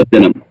called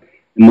molybdenum.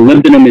 And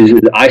molybdenum is an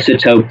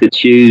isotope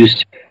that's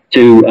used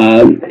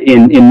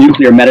in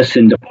nuclear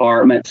medicine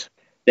departments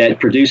that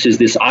produces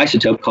this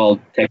isotope called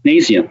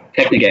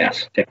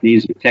Technegas.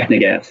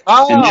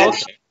 Oh, and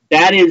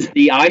that is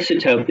the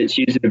isotope that's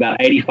used in about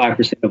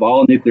 85% of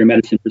all nuclear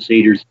medicine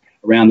procedures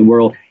around the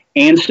world.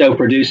 ANSTO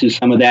produces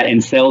some of that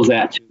and sells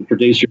that to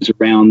producers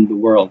around the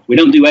world. We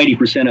don't do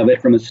 80% of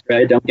it from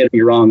Australia. Don't get me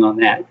wrong on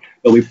that.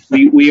 But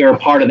we are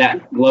part of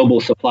that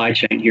global supply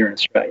chain here in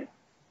Australia.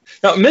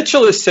 Now,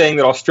 Mitchell is saying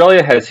that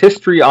Australia has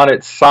history on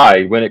its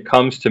side when it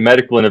comes to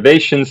medical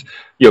innovations.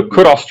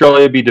 Could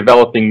Australia be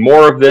developing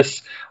more of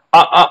this?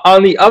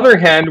 On the other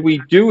hand, we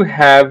do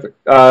have,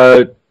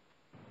 we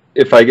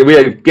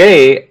have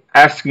Gay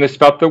asking us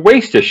about the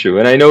waste issue,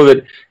 and I know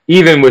that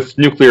even with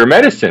nuclear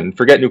medicine,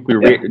 forget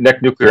nuclear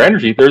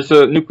energy, there's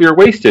a nuclear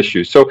waste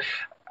issue. So,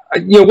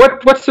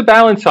 what's the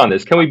balance on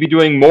this? Can we be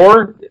doing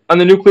more on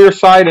the nuclear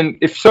side, and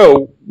if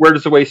so, where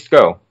does the waste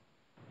go?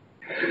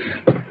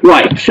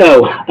 Right.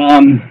 So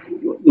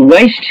the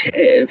waste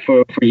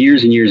for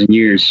years and years and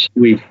years,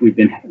 we've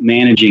been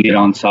managing it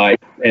on site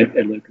at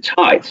Lucas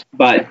Heights.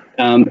 But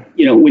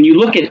when you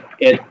look at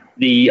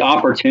the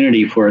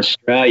opportunity for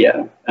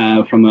Australia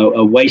from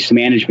a waste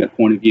management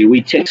point of view.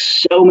 We tick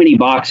so many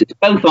boxes,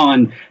 both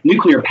on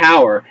nuclear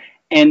power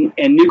and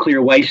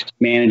nuclear waste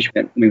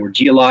management. I mean, we're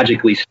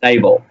geologically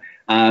stable,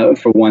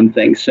 for one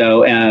thing.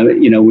 So,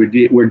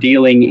 we're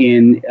dealing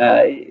in,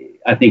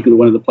 I think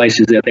one of the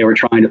places that they were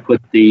trying to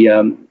put the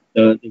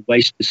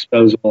waste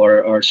disposal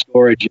or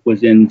storage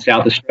was in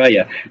South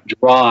Australia.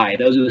 Dry.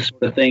 Those are the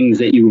sort of things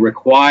that you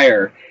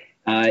require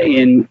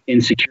in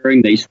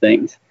securing these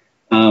things.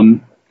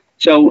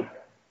 So,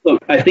 look,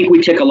 I think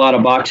we tick a lot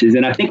of boxes,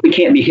 and I think we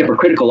can't be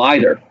hypocritical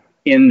either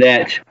in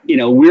that,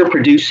 we're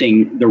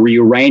producing the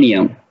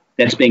uranium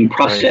that's being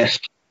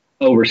processed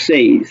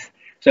overseas.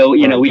 So,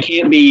 we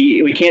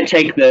can't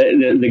take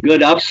the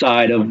good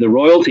upside of the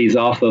royalties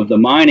off of the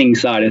mining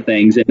side of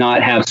things and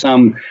not have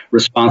some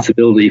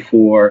responsibility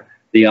for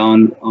the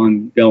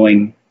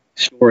ongoing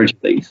storage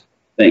of these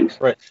things.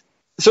 Right.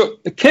 So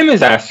Kim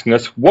is asking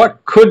us,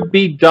 what could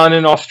be done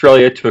in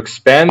Australia to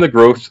expand the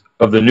growth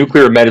of the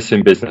nuclear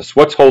medicine business?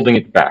 What's holding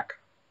it back?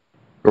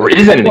 Or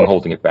is anything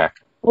holding it back?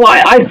 Well,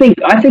 I think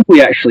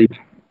we actually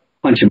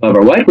punch above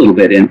our weight a little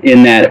bit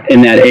in that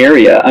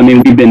area. I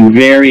mean, we've been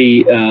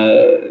very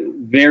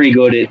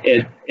good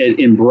at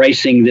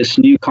embracing this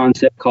new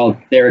concept called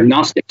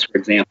theragnostics, for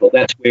example.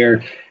 That's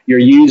where you're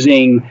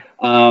using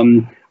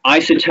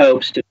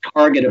isotopes to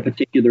target a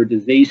particular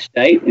disease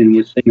state, and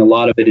we're seeing a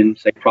lot of it in,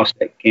 say,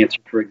 prostate cancer,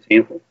 for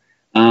example.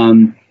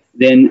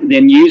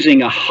 Then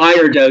using a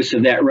higher dose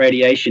of that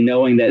radiation,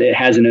 knowing that it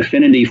has an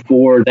affinity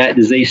for that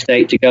disease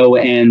state to go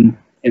and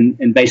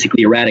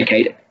basically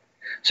eradicate it.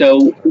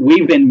 So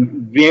we've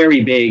been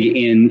very big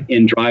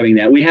in driving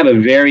that. We have a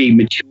very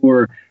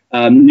mature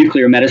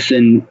nuclear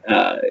medicine,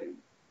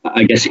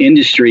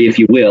 industry, if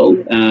you will.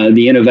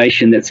 The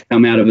innovation that's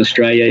come out of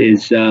Australia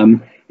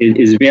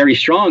is very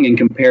strong in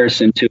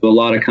comparison to a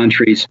lot of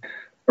countries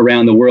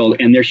around the world,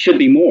 and there should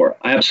be more,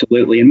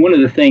 absolutely. And one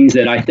of the things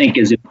that I think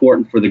is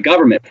important for the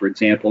government, for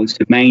example, is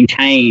to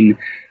maintain,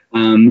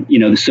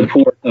 the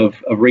support of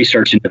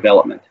research and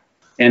development.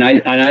 And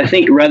I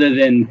think rather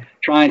than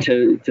trying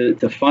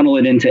to funnel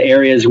it into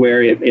areas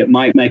where it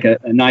might make a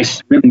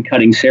nice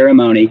ribbon-cutting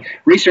ceremony,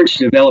 research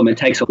and development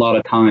takes a lot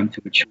of time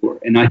to mature.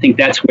 And I think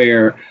that's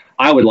where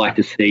I would like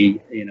to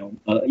see,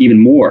 even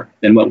more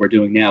than what we're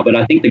doing now. But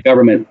I think the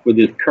government with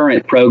the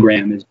current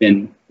program has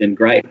been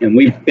great, and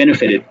we've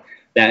benefited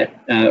that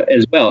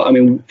as well. I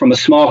mean, from a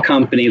small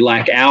company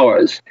like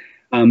ours,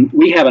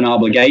 we have an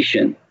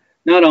obligation,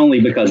 not only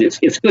because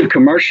it's good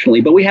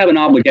commercially, but we have an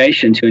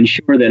obligation to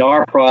ensure that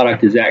our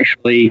product is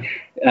actually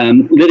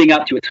living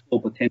up to its full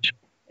potential.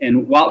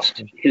 And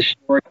whilst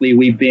historically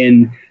we've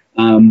been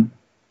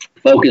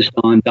focused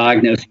on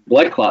diagnosing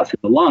blood clots in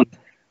the lungs,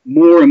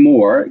 more and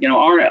more,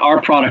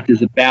 our product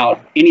is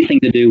about anything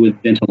to do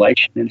with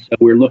ventilation. And so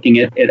we're looking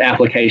at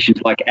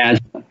applications like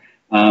asthma.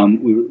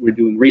 We're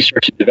doing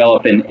research and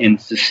development in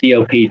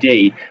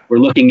COPD. We're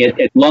looking at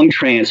lung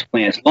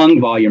transplants,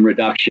 lung volume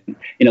reduction.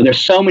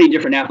 There's so many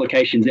different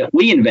applications that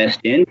we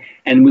invest in,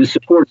 and with the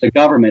support of the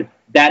government,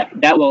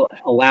 that will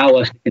allow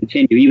us to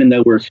continue, even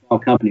though we're a small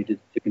company, to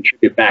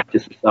contribute back to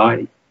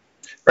society.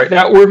 Right.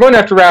 Now, we're going to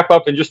have to wrap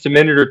up in just a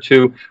minute or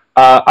two.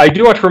 I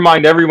do want to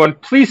remind everyone,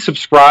 please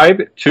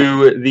subscribe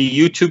to the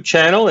YouTube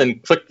channel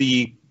and click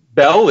the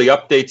bell, the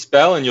updates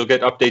bell, and you'll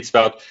get updates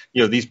about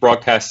these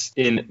broadcasts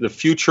in the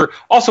future.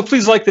 Also,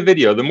 please like the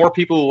video. The more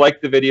people who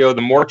like the video,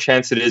 the more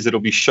chance it is it'll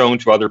be shown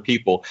to other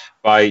people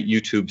by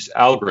YouTube's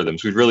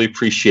algorithms. We'd really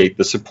appreciate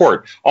the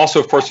support. Also,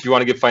 of course, if you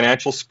want to give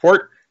financial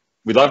support,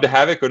 we'd love to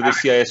have it. Go to the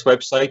CIS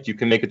website. You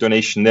can make a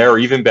donation there, or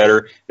even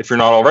better, if you're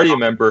not already a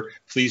member,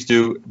 please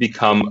do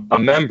become a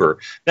member.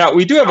 Now,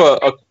 we do have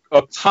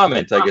a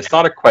comment, I guess,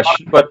 not a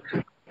question, but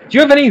do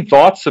you have any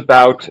thoughts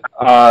about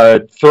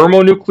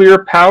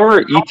thermonuclear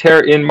power,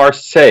 ITER in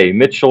Marseille?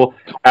 Mitchell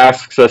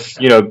asks us,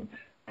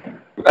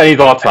 any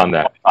thoughts on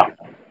that?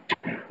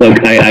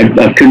 Look,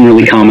 I couldn't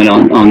really comment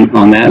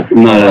on that.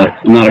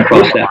 I'm not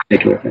across that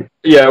particular thing.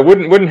 Yeah, it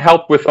wouldn't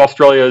help with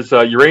Australia's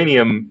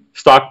uranium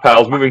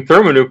stockpiles moving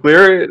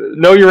thermonuclear.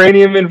 No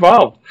uranium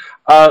involved.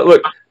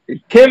 Look,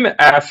 Kim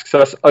asks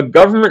us, a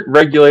government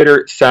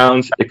regulator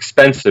sounds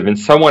expensive, and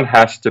someone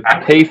has to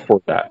pay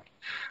for that.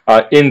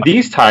 In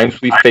these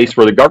times we face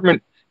where the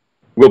government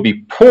will be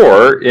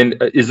poor in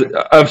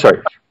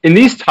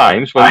these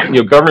times when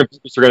government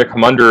businesses are going to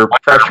come under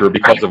pressure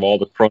because of all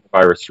the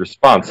coronavirus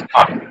response,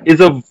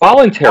 is a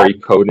voluntary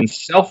code and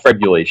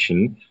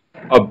self-regulation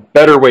a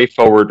better way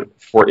forward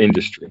for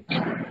industry?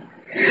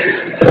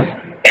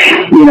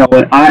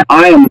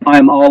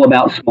 I'm all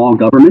about small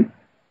government.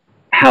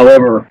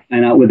 However,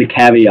 and with a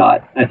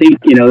caveat, I think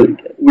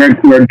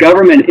where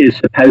government is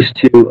supposed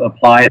to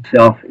apply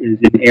itself is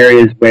in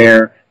areas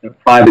where the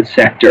private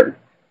sector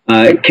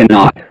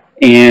cannot.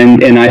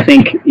 And I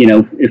think,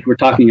 if we're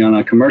talking on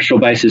a commercial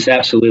basis,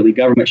 absolutely,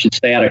 government should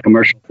stay out of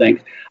commercial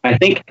things. I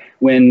think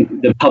when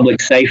the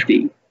public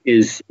safety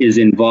is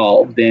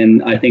involved,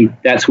 then I think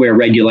that's where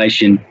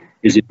regulation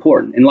is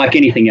important. And like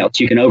anything else,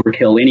 you can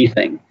overkill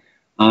anything.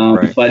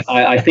 Right. But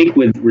I think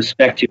with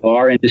respect to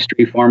our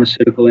industry,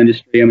 pharmaceutical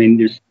industry, I mean,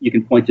 you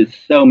can point to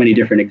so many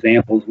different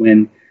examples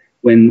when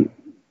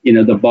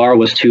the bar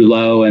was too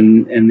low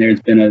and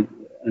there's been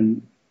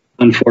an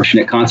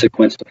unfortunate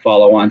consequence to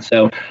follow on.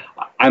 So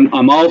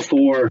I'm all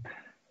for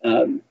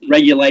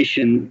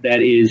regulation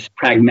that is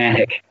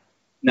pragmatic,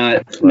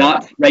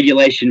 not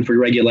regulation for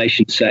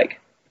regulation's sake.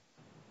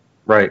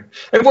 Right.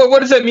 And what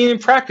does that mean in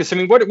practice? I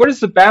mean, what is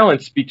the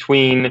balance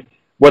between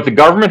what the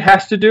government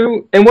has to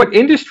do and what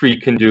industry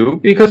can do?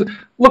 Because,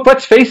 look,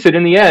 let's face it,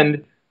 in the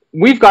end,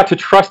 we've got to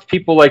trust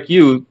people like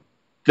you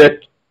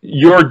that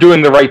you're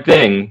doing the right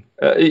thing.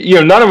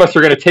 None of us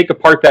are going to take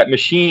apart that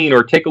machine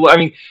or take a look. I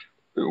mean,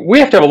 we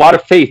have to have a lot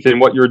of faith in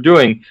what you're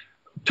doing.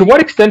 To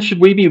what extent should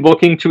we be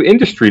looking to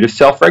industry to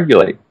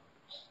self-regulate?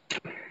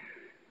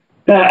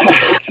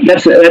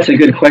 That's a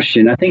good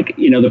question. I think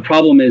the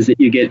problem is that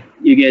you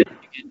get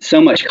so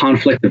much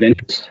conflict of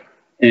interest,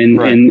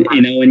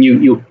 and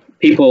you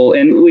people,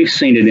 and I've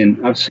seen it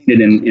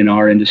in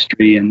our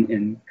industry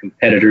and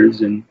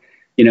competitors, and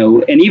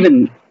and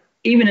even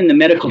in the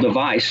medical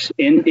device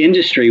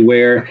industry,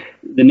 where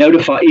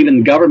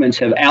even governments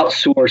have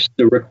outsourced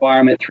the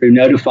requirement through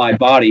notified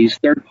bodies,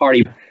 third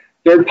party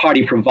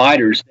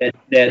providers that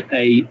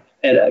a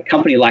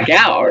company like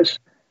ours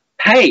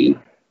pay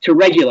to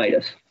regulate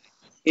us.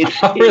 It's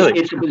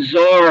a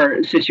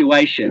bizarre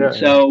situation. Yeah,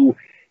 so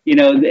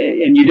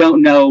and you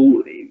don't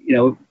know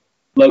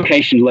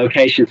locations.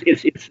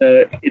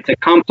 It's a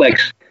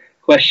complex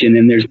question,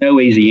 and there's no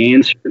easy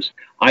answers.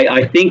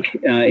 I think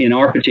in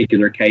our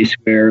particular case,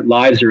 where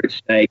lives are at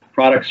stake,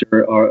 products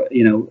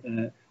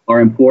are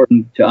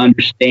important to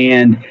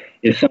understand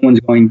if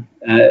someone's going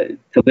to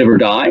live or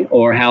die,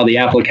 or how the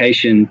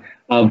application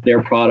of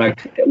their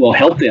product will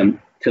help them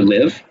to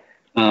live.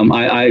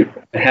 I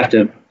have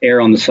to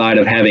err on the side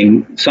of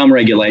having some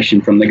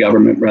regulation from the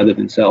government rather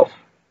than self.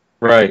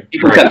 Right.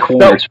 People cut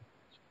corners.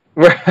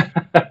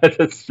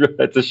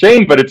 It's a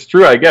shame, but it's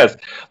true, I guess.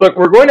 Look,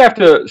 we're going to have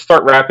to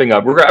start wrapping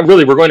up. We're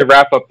going to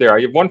wrap up there.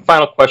 I have one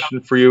final question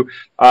for you,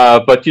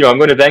 but I'm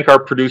going to thank our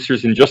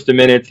producers in just a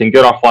minute and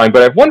get offline.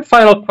 But I have one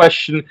final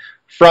question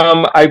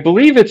from, I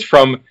believe it's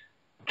from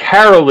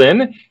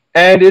Carolyn,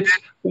 and it's,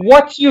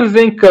 what do you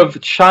think of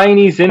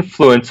Chinese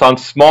influence on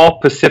small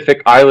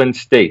Pacific Island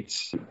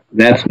states?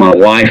 That's my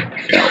wife.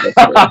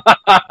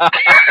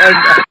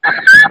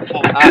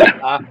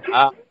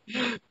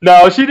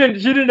 No, she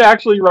didn't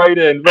actually write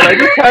in, but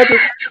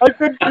I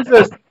couldn't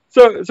resist.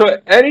 So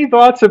any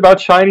thoughts about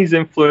Chinese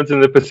influence in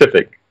the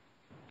Pacific?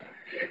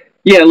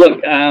 Yeah,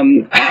 look,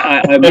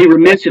 I'd be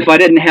remiss if I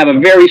didn't have a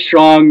very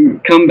strong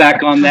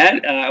comeback on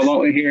that. I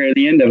won't hear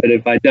the end of it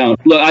if I don't.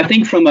 Look, I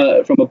think from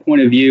a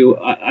point of view,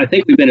 I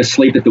think we've been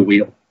asleep at the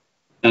wheel.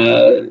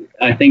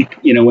 I think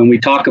when we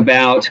talk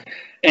about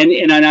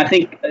and I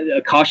think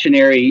a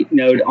cautionary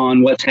note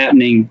on what's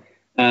happening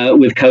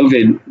with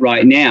COVID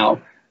right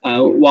now.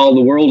 While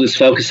the world is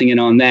focusing in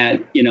on that,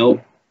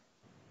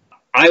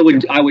 I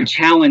would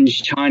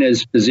challenge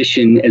China's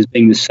position as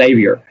being the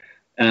savior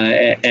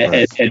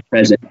at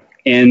present.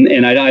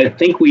 And I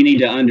think we need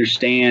to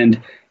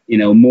understand,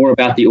 more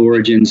about the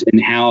origins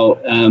and how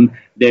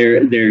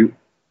their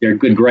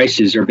good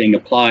graces are being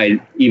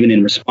applied even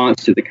in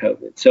response to the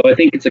COVID. So I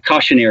think it's a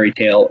cautionary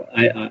tale,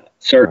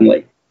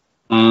 certainly.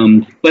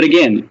 But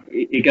again,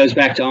 it goes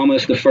back to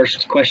almost the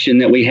first question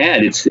that we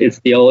had. It's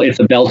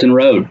a Belt and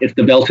Road. It's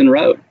the Belt and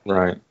Road.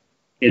 Right.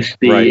 It's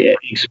the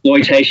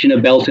exploitation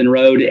of Belt and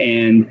Road,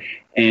 and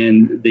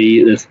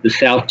the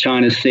South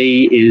China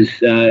Sea is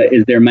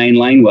their main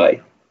laneway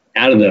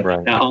out on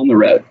the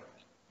road.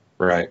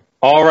 Right.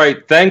 All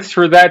right. Thanks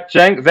for that,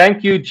 Jen.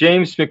 Thank you,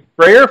 James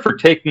McBrayer, for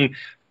taking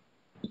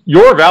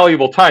your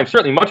valuable time,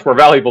 certainly much more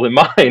valuable than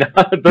mine,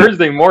 on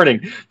Thursday morning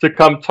to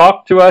come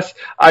talk to us.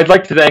 I'd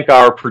like to thank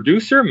our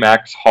producer,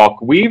 Max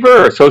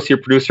Hawk-Weaver,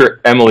 associate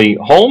producer, Emily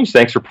Holmes.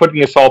 Thanks for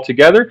putting this all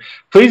together.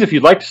 Please, if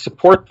you'd like to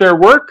support their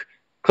work,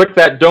 click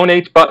that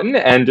donate button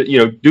and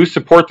do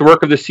support the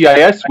work of the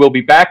CIS. We'll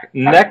be back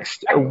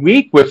next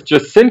week with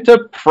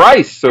Jacinta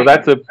Price. So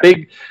that's a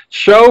big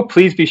show.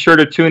 Please be sure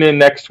to tune in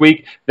next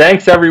week.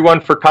 Thanks, everyone,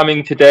 for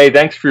coming today.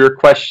 Thanks for your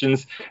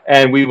questions,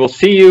 and we will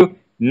see you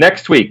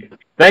next week.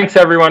 Thanks,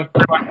 everyone.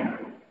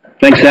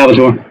 Thanks,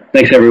 Salvatore.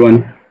 Thanks,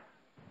 everyone.